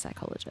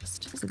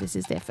psychologist. So this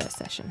is their first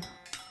session.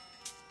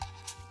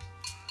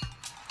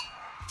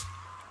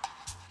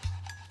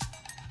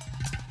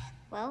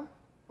 Well,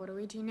 what do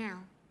we do now?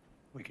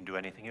 We can do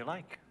anything you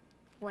like.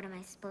 What am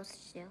I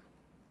supposed to do?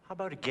 How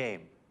about a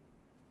game?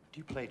 Do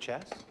you play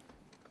chess?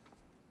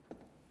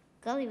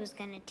 Gully was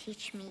gonna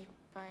teach me,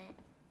 but...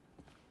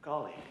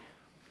 Golly.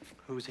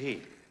 Who's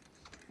he?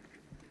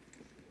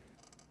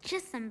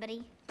 Just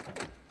somebody.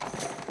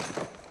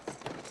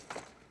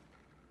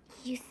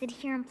 You sit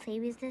here and play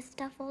with this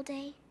stuff all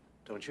day?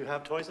 Don't you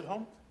have toys at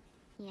home?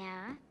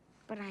 Yeah,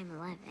 but I'm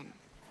 11.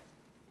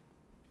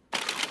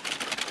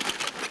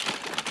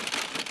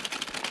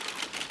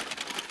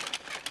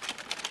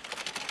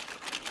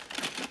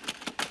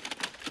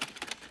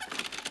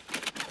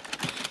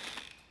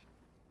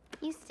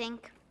 You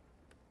stink.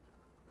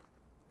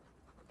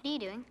 What are you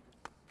doing?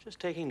 Just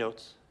taking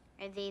notes.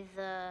 Are they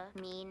the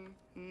mean,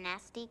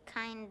 nasty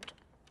kind,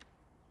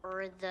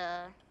 or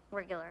the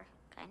regular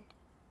kind?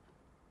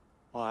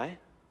 Why?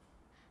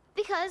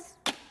 Because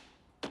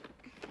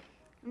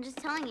I'm just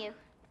telling you,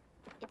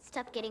 it's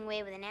tough getting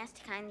away with the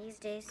nasty kind these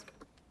days.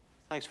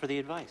 Thanks for the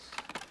advice.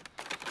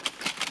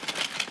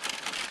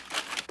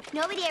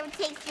 Nobody ever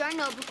takes your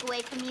notebook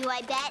away from you,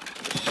 I bet.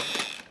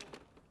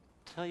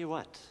 Tell you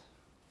what.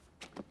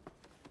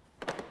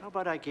 How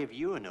about I give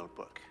you a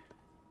notebook?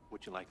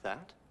 Would you like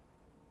that?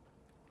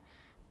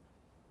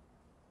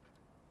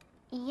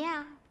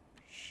 Yeah,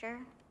 sure.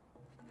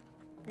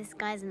 This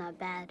guy's not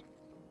bad.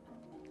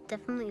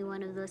 Definitely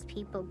one of those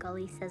people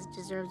Gully says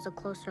deserves a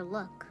closer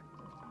look.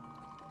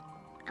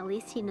 At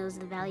least he knows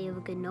the value of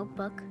a good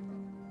notebook.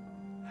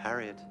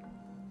 Harriet.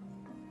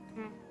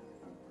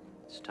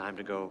 It's time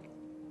to go.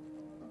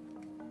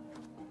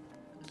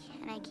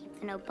 Can I keep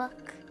the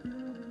notebook?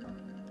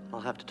 I'll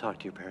have to talk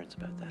to your parents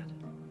about that.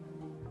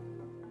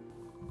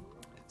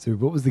 So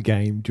what was the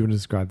game? Do you want to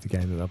describe the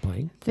game that they're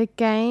playing? The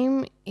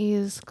game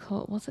is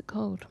called, what's it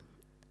called?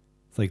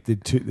 It's like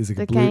there's like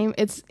the a blue game.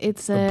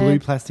 It's a blue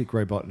plastic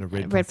robot and a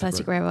red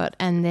plastic robot,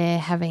 and they're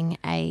having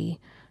a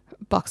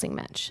boxing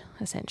match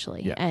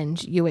essentially, Yeah.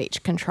 and you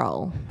each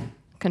control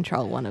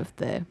one of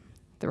the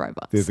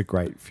robots. There's a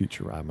great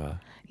Futurama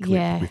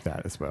clip with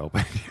that as well.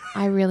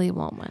 I really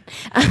want one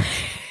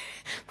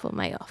for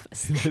my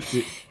office. That's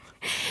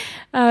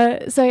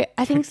it. So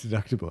I think Tax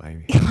deductible,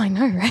 Amy. I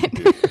know,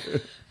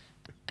 right?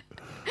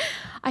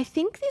 I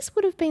think this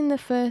would have been the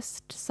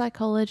first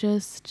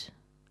psychologist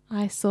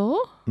I saw.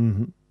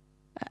 Mm-hmm.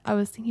 I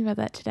was thinking about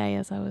that today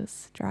as I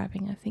was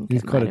driving. I think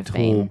He's it quite might a have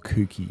tall, been.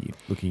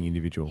 kooky-looking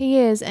individual. He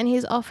is, and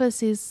his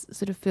office is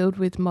sort of filled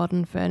with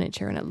modern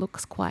furniture, and it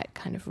looks quite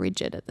kind of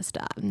rigid at the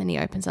start. And then he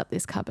opens up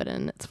this cupboard,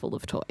 and it's full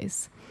of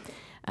toys.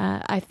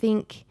 I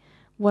think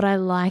what I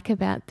like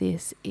about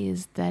this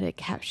is that it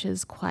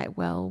captures quite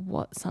well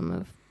what some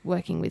of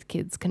working with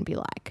kids can be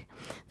like.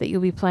 That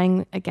you'll be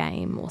playing a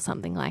game or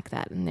something like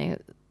that, and they're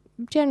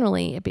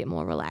generally a bit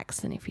more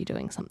relaxed than if you're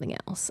doing something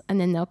else. And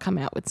then they'll come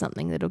out with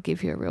something that'll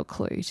give you a real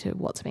clue to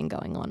what's been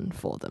going on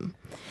for them.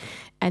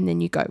 And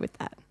then you go with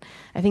that.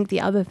 I think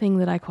the other thing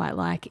that I quite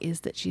like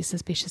is that she's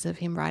suspicious of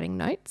him writing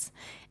notes.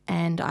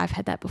 And I've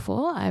had that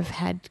before. I've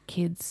had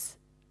kids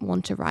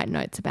want to write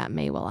notes about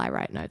me while I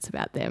write notes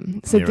about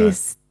them. So Yeah,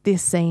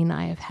 this scene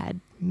I have had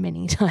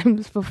many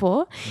times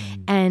before.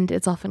 And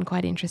it's often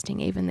quite interesting,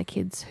 even the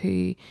kids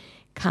who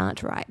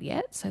can't write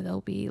yet, so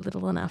they'll be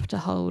little enough to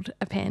hold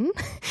a pen,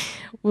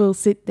 will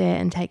sit there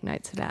and take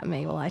notes about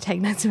me while I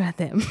take notes about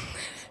them.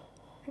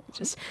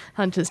 Just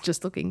Hunter's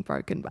just looking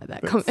broken by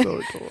that comment.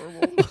 So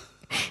adorable.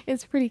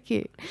 It's pretty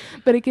cute.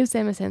 But it gives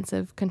them a sense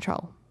of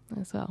control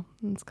as well.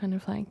 And it's kind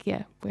of like,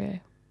 yeah,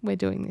 we're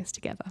doing this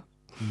together.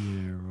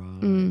 Yeah,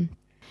 right.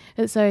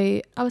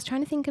 So I was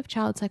trying to think of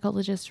child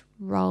psychologist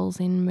roles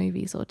in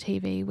movies or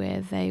TV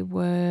where they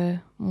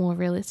were more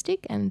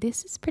realistic, and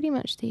this is pretty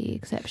much the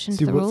exception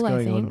to the rule, I think.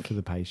 What's going on for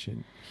the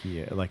patient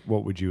here? Like,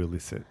 what would you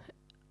elicit?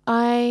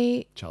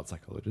 Child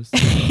psychologist?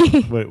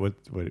 what?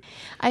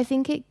 I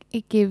think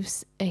it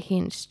gives a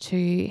hint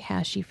to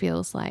how she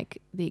feels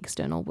like the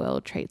external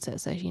world treats her.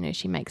 So,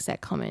 she makes that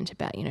comment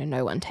about,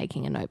 no one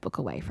taking a notebook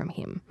away from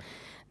him.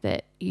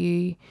 That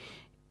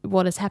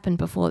what has happened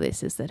before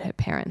this is that her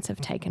parents have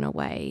taken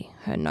away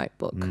her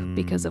notebook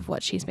because of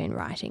what she's been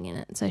writing in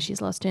it. So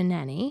she's lost her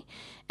nanny,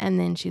 and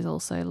then she's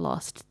also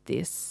lost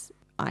this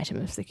item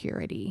of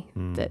security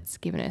that's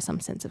given her some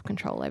sense of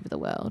control over the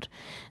world.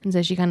 And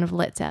so she kind of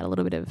lets out a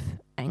little bit of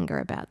anger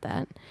about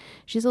that.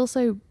 She's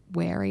also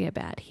wary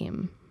about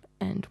him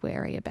and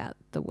wary about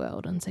the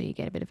world, and so you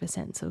get a bit of a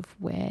sense of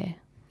where,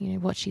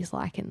 what she's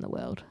like in the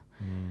world.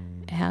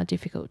 How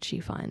difficult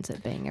she finds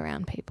it being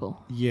around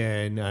people.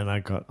 Yeah, and I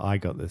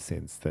got the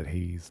sense that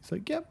he's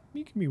like, yep,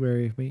 you can be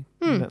wary of me,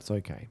 and that's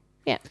okay.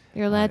 Yeah,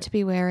 you're allowed to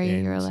be wary.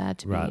 You're allowed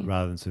to be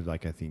rather than sort of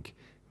like, I think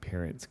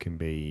parents can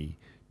be,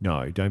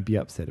 no, don't be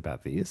upset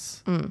about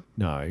this.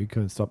 No,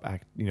 can stop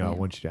act. I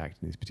want you to act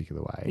in this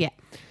particular way. Yeah,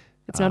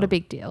 it's not a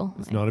big deal.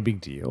 It's not a big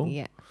deal.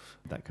 Yeah.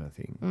 That kind of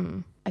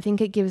thing. I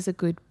think it gives a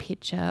good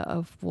picture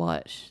of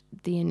what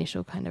the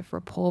initial kind of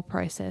rapport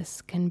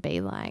process can be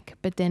like.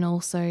 But then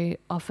also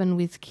often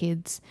with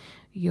kids,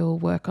 you'll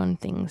work on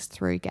things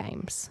through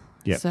games.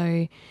 Yep.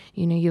 So,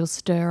 you'll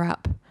stir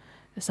up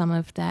some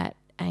of that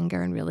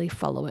anger and really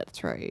follow it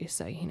through.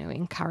 So,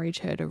 encourage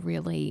her to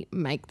really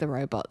make the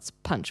robots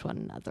punch one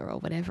another or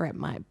whatever it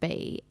might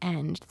be,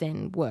 and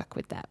then work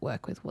with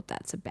what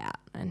that's about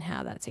and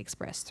how that's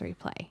expressed through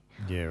play.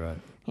 Yeah, right.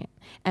 Yeah.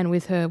 And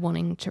with her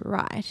wanting to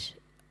write,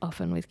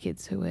 often with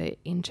kids who are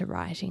into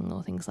writing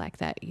or things like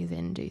that, you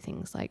then do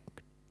things like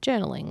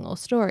journaling or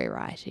story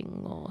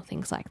writing or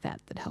things like that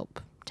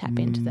help tap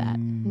into that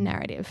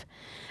narrative.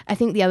 I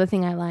think the other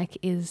thing I like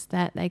is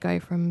that they go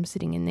from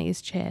sitting in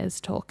these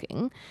chairs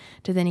talking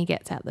to then he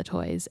gets out the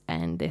toys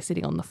and they're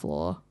sitting on the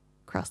floor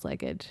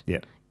cross-legged. Yeah.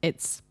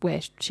 It's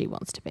where she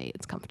wants to be.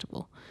 It's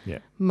comfortable. Yeah.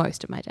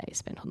 Most of my day is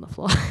spent on the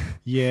floor.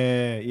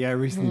 Yeah. I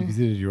recently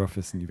visited your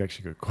office and you've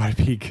actually got quite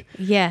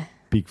a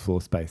big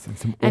floor space and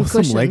some awesome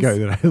cushions. Lego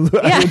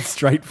that I went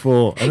straight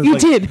for. You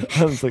did.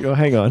 I was like, oh,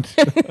 hang on.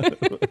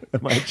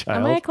 Am I a child?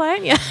 Am I a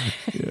client? Yeah.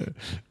 Yeah,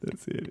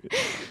 that's it.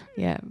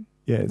 Yeah.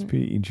 Yeah, it's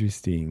pretty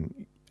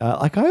interesting.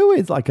 I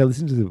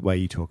listen to the way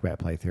you talk about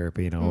play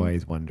therapy, and I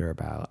always wonder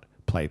about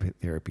play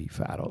therapy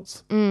for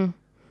adults.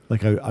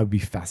 Like I'd be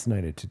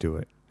fascinated to do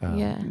it.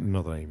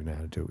 Not that I even know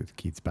how to do it with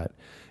kids, but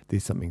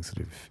there's something sort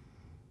of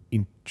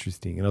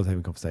interesting. And I was having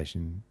a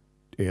conversation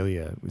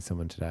earlier with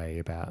someone today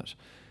about,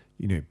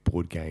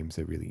 board games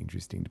are really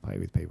interesting to play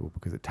with people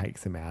because it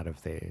takes them out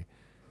of their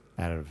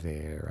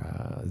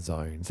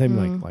zone.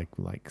 Same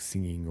like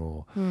singing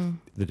or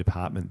the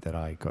department that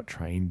I got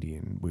trained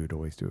in, we would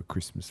always do a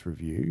Christmas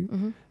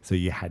review. So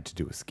you had to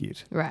do a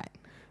skit. Right.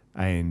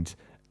 And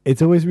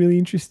it's always really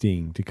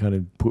interesting to kind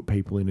of put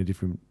people in a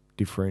different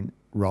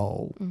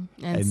role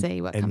and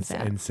see what comes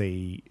out. And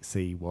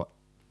see what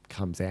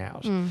comes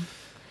out.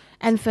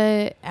 And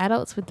for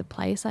adults with the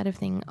play side of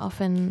thing,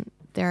 often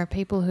there are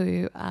people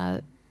who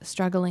are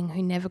struggling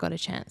who never got a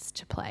chance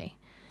to play.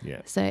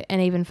 Yeah. So,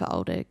 and even for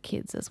older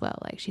kids as well,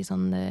 like she's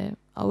on the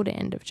older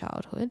end of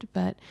childhood.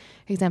 But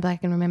for example, I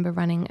can remember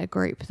running a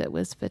group that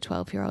was for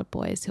 12-year-old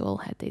boys who all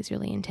had these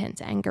really intense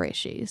anger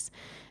issues.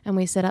 And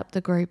we set up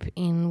the group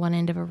in one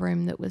end of a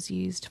room that was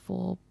used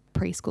for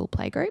preschool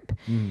playgroup.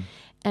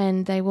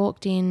 And they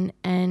walked in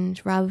and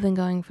rather than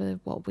going for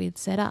what we'd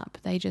set up,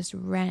 they just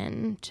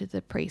ran to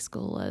the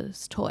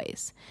preschoolers'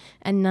 toys.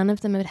 And none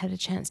of them had had a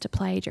chance to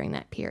play during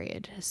that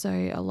period.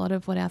 So a lot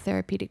of what our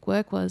therapeutic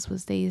work was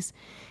these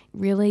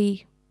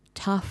really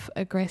tough,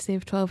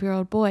 aggressive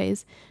 12-year-old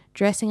boys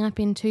dressing up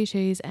in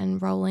tutus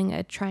and rolling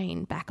a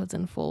train backwards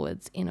and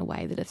forwards in a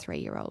way that a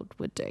 3-year-old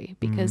would do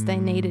because they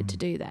needed to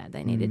do that.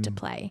 They needed to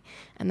play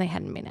and they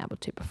hadn't been able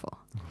to before.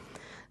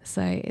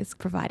 So it's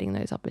providing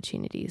those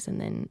opportunities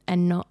and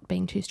not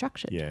being too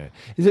structured. Yeah.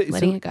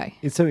 Letting it go.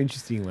 It's so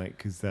interesting, like,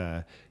 because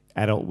the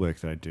adult work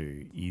that I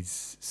do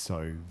is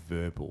so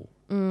verbal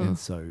and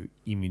so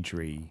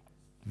imagery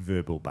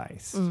verbal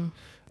based.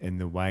 And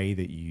the way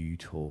that you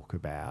talk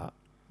about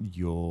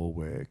your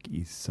work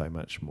is so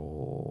much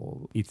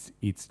more,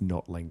 it's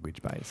not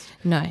language based.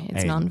 No,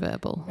 it's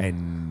non-verbal.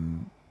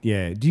 And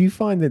yeah, do you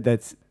find that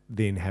that's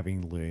then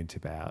having learnt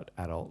about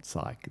adult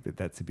psych,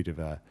 that's a bit of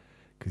a,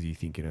 because you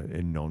think in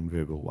a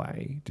non-verbal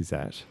way, does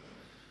that?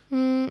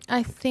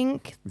 I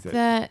think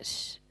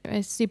that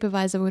A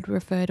supervisor would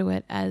refer to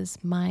it as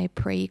my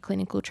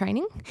pre-clinical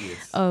training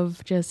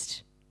of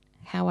just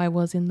how I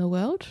was in the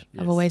world.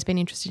 I've always been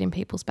interested in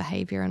people's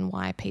behaviour and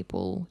why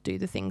people do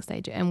the things they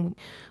do and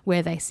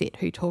where they sit,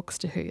 who talks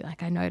to who.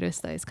 Like I notice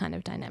those kind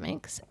of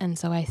dynamics. And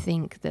so I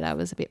think that I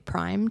was a bit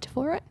primed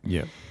for it.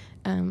 Yeah.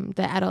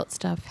 The adult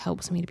stuff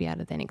helps me to be able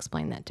to then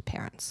explain that to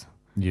parents.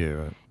 Yeah,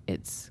 right.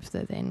 It's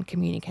then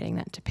communicating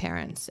that to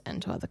parents and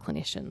to other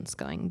clinicians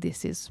going,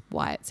 this is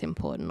why it's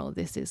important, or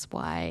this is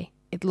why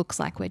it looks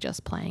like we're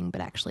just playing, but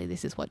actually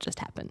this is what just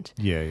happened.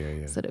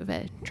 Yeah. Sort of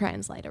a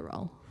translator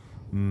role.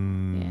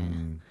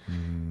 Mm.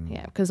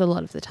 Yeah, because a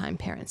lot of the time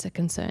parents are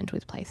concerned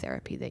with play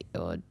therapy that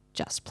you're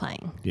just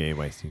playing. Yeah, you're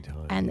wasting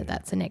time. And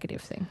that's a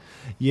negative thing.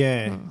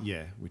 Yeah,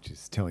 which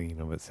is telling in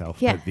of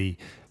itself. Yeah. But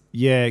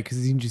because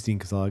it's interesting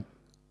because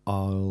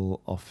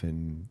I'll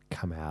often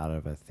come out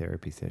of a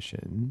therapy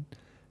session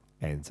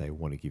and say,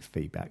 want to give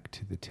feedback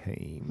to the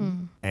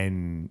team.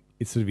 And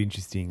it's sort of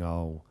interesting,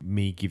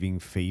 me giving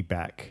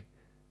feedback,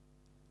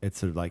 it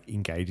sort of like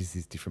engages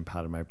this different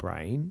part of my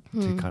brain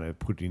to kind of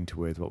put it into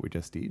words what we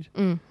just did.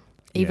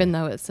 Even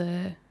though it's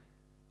a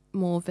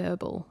more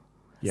verbal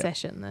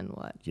session than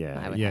what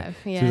I would have.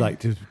 Yeah. So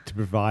like to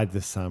provide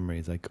the summary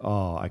is like,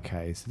 oh,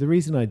 okay. So the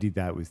reason I did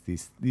that was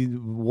this.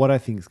 What I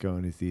think is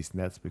going is this,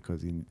 and that's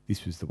because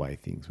this was the way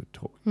things were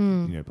taught.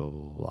 Blah, blah, blah,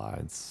 blah.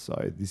 And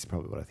so this is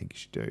probably what I think you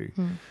should do.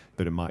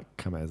 But it might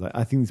come out as like,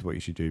 I think this is what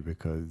you should do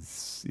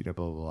because, blah,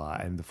 blah, blah.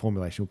 And the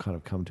formulation will kind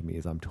of come to me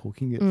as I'm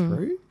talking it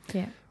through.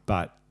 Yeah.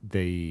 But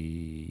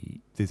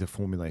there's a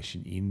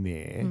formulation in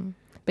there.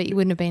 But you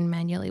wouldn't have been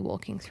manually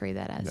walking through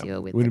that as you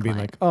were with the wouldn't client.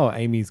 have been like, oh,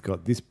 Amy's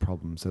got this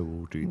problem, so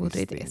we'll do do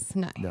thing. this.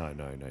 No. No,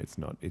 it's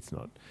not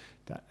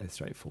that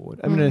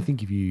straightforward. I mean, I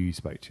think if you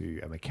spoke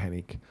to a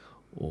mechanic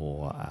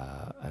or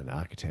an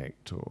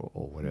architect or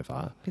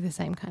whatever, be the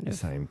same kind of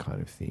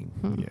thing.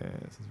 Yeah,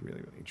 this is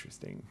really, really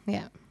interesting.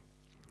 Yeah.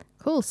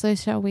 Cool. So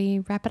shall we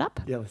wrap it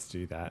up? Yeah, let's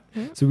do that.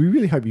 So we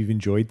really hope you've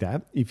enjoyed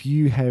that. If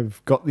you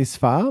have got this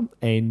far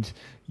and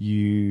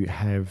you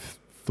have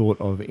thought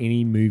of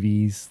any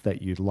movies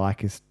that you'd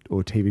like us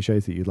or TV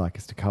shows that you'd like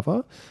us to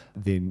cover,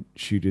 then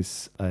shoot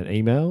us an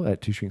email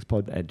at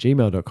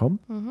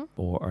twosshrinkspod@gmail.com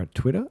or at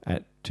Twitter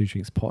at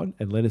twosshrinkspod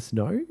and let us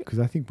know, because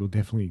I think we'll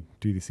definitely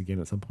do this again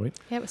at some point.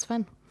 Yeah, it was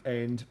fun.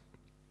 And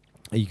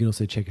you can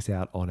also check us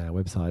out on our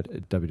website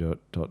at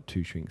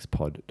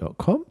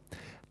www.twosshrinkspod.com.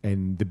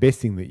 And the best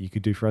thing that you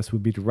could do for us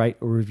would be to rate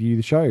or review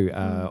the show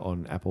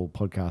on Apple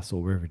Podcasts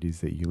or wherever it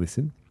is that you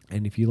listen.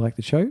 And if you like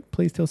the show,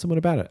 please tell someone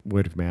about it.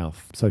 Word of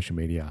mouth, social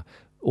media,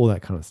 all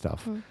that kind of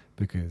stuff,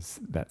 because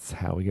that's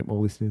how we get more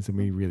listeners and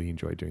we really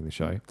enjoy doing the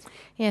show.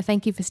 Yeah,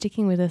 thank you for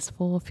sticking with us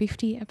for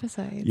 50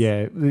 episodes.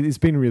 Yeah, it's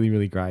been really,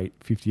 really great.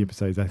 50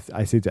 episodes.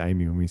 I said to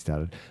Amy when we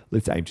started,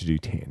 let's aim to do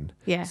 10.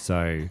 Yeah.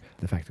 So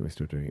the fact that we're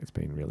still doing it's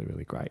been really,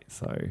 really great.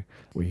 So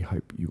we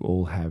hope you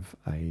all have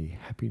a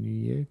happy new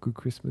year, good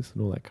Christmas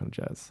and all that kind of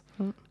jazz.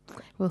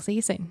 We'll see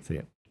you soon. See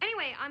ya.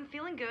 Anyway, I'm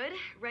feeling good,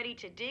 ready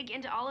to dig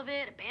into all of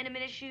it.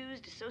 Abandonment issues,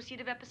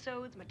 dissociative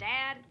episodes, my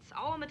dad. It's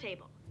all on the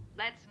table.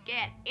 Let's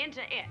get into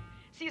it.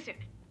 See you soon.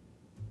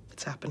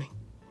 It's happening.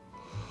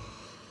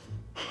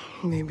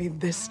 Maybe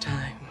this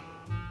time,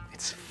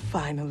 it's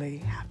finally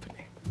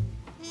happening.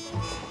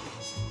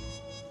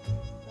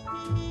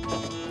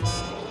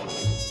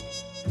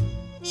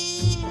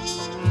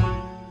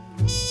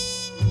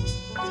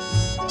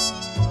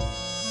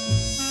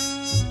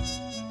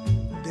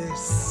 This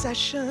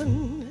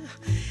session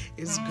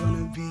is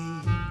gonna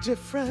be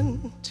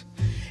different.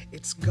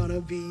 It's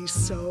gonna be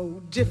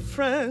so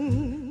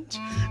different.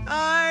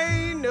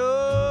 I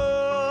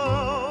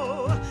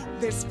know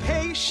this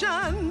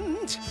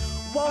patient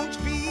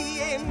won't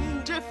be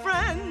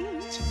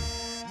indifferent.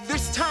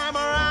 This time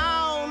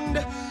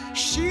around,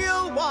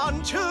 she'll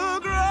want to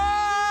grow.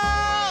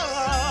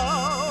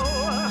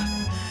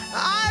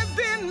 I've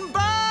been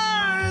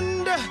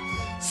burned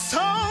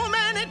so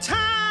many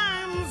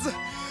times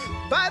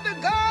by the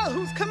girl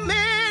who's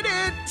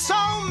committed so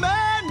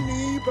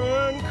many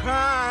burn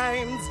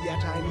crimes,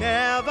 yet I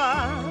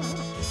never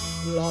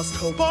lost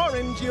hope or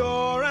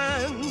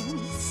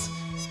endurance.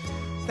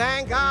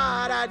 Thank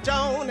God I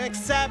don't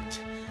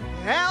accept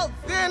health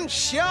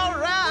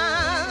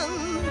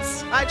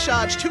insurance. I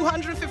charge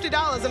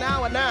 $250 an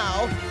hour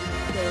now.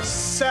 This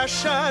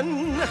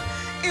session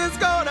is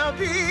gonna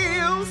be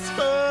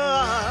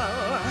useful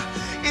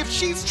if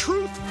she's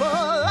truthful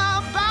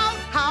about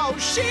how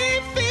she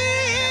feels.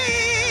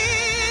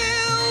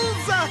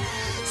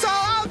 So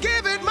I'll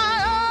give it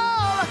my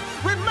all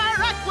with my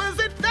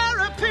requisite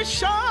therapy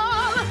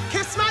shawl.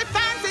 Kiss my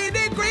fancy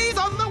degrees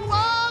on the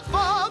wall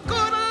for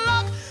good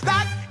luck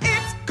that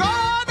it's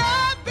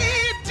gonna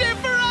be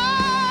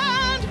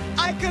different.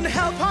 I can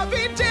help her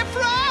be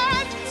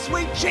different.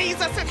 Sweet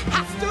Jesus, it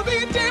has to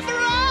be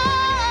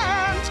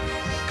different.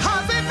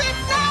 'Cause if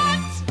it's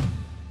not,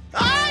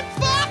 I'm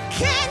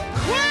fucking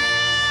quit.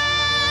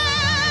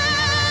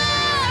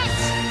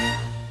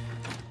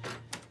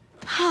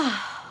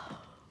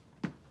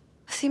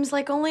 Seems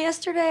like only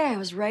yesterday I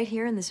was right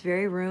here in this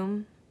very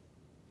room,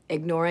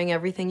 ignoring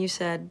everything you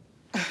said,